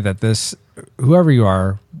pray that this, whoever you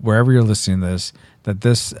are, wherever you're listening to this, that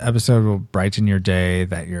this episode will brighten your day,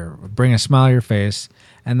 that you'll bring a smile to your face,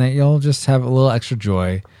 and that you'll just have a little extra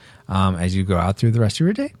joy as you go out through the rest of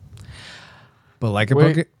your day. But like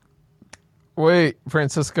Wait,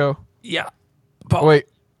 Francisco. Yeah. Wait.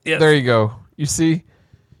 Yes. There you go. You see,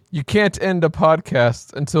 you can't end a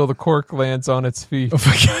podcast until the cork lands on its feet. Oh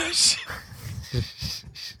my gosh.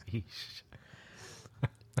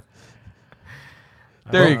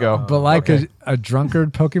 There you go. But like a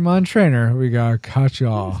drunkard Pokemon trainer, we gotta catch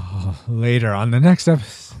y'all later on the next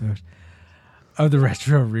episode of the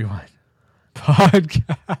Retro Rewind podcast.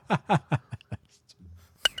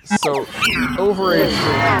 So, overage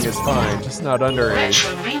drinking is fine, just not underage.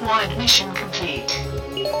 Retro Rewind mission complete.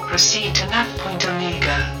 Proceed to nav point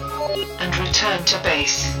Omega and return to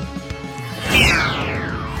base.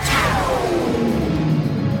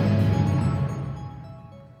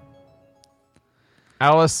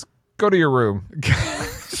 Alice, go to your room.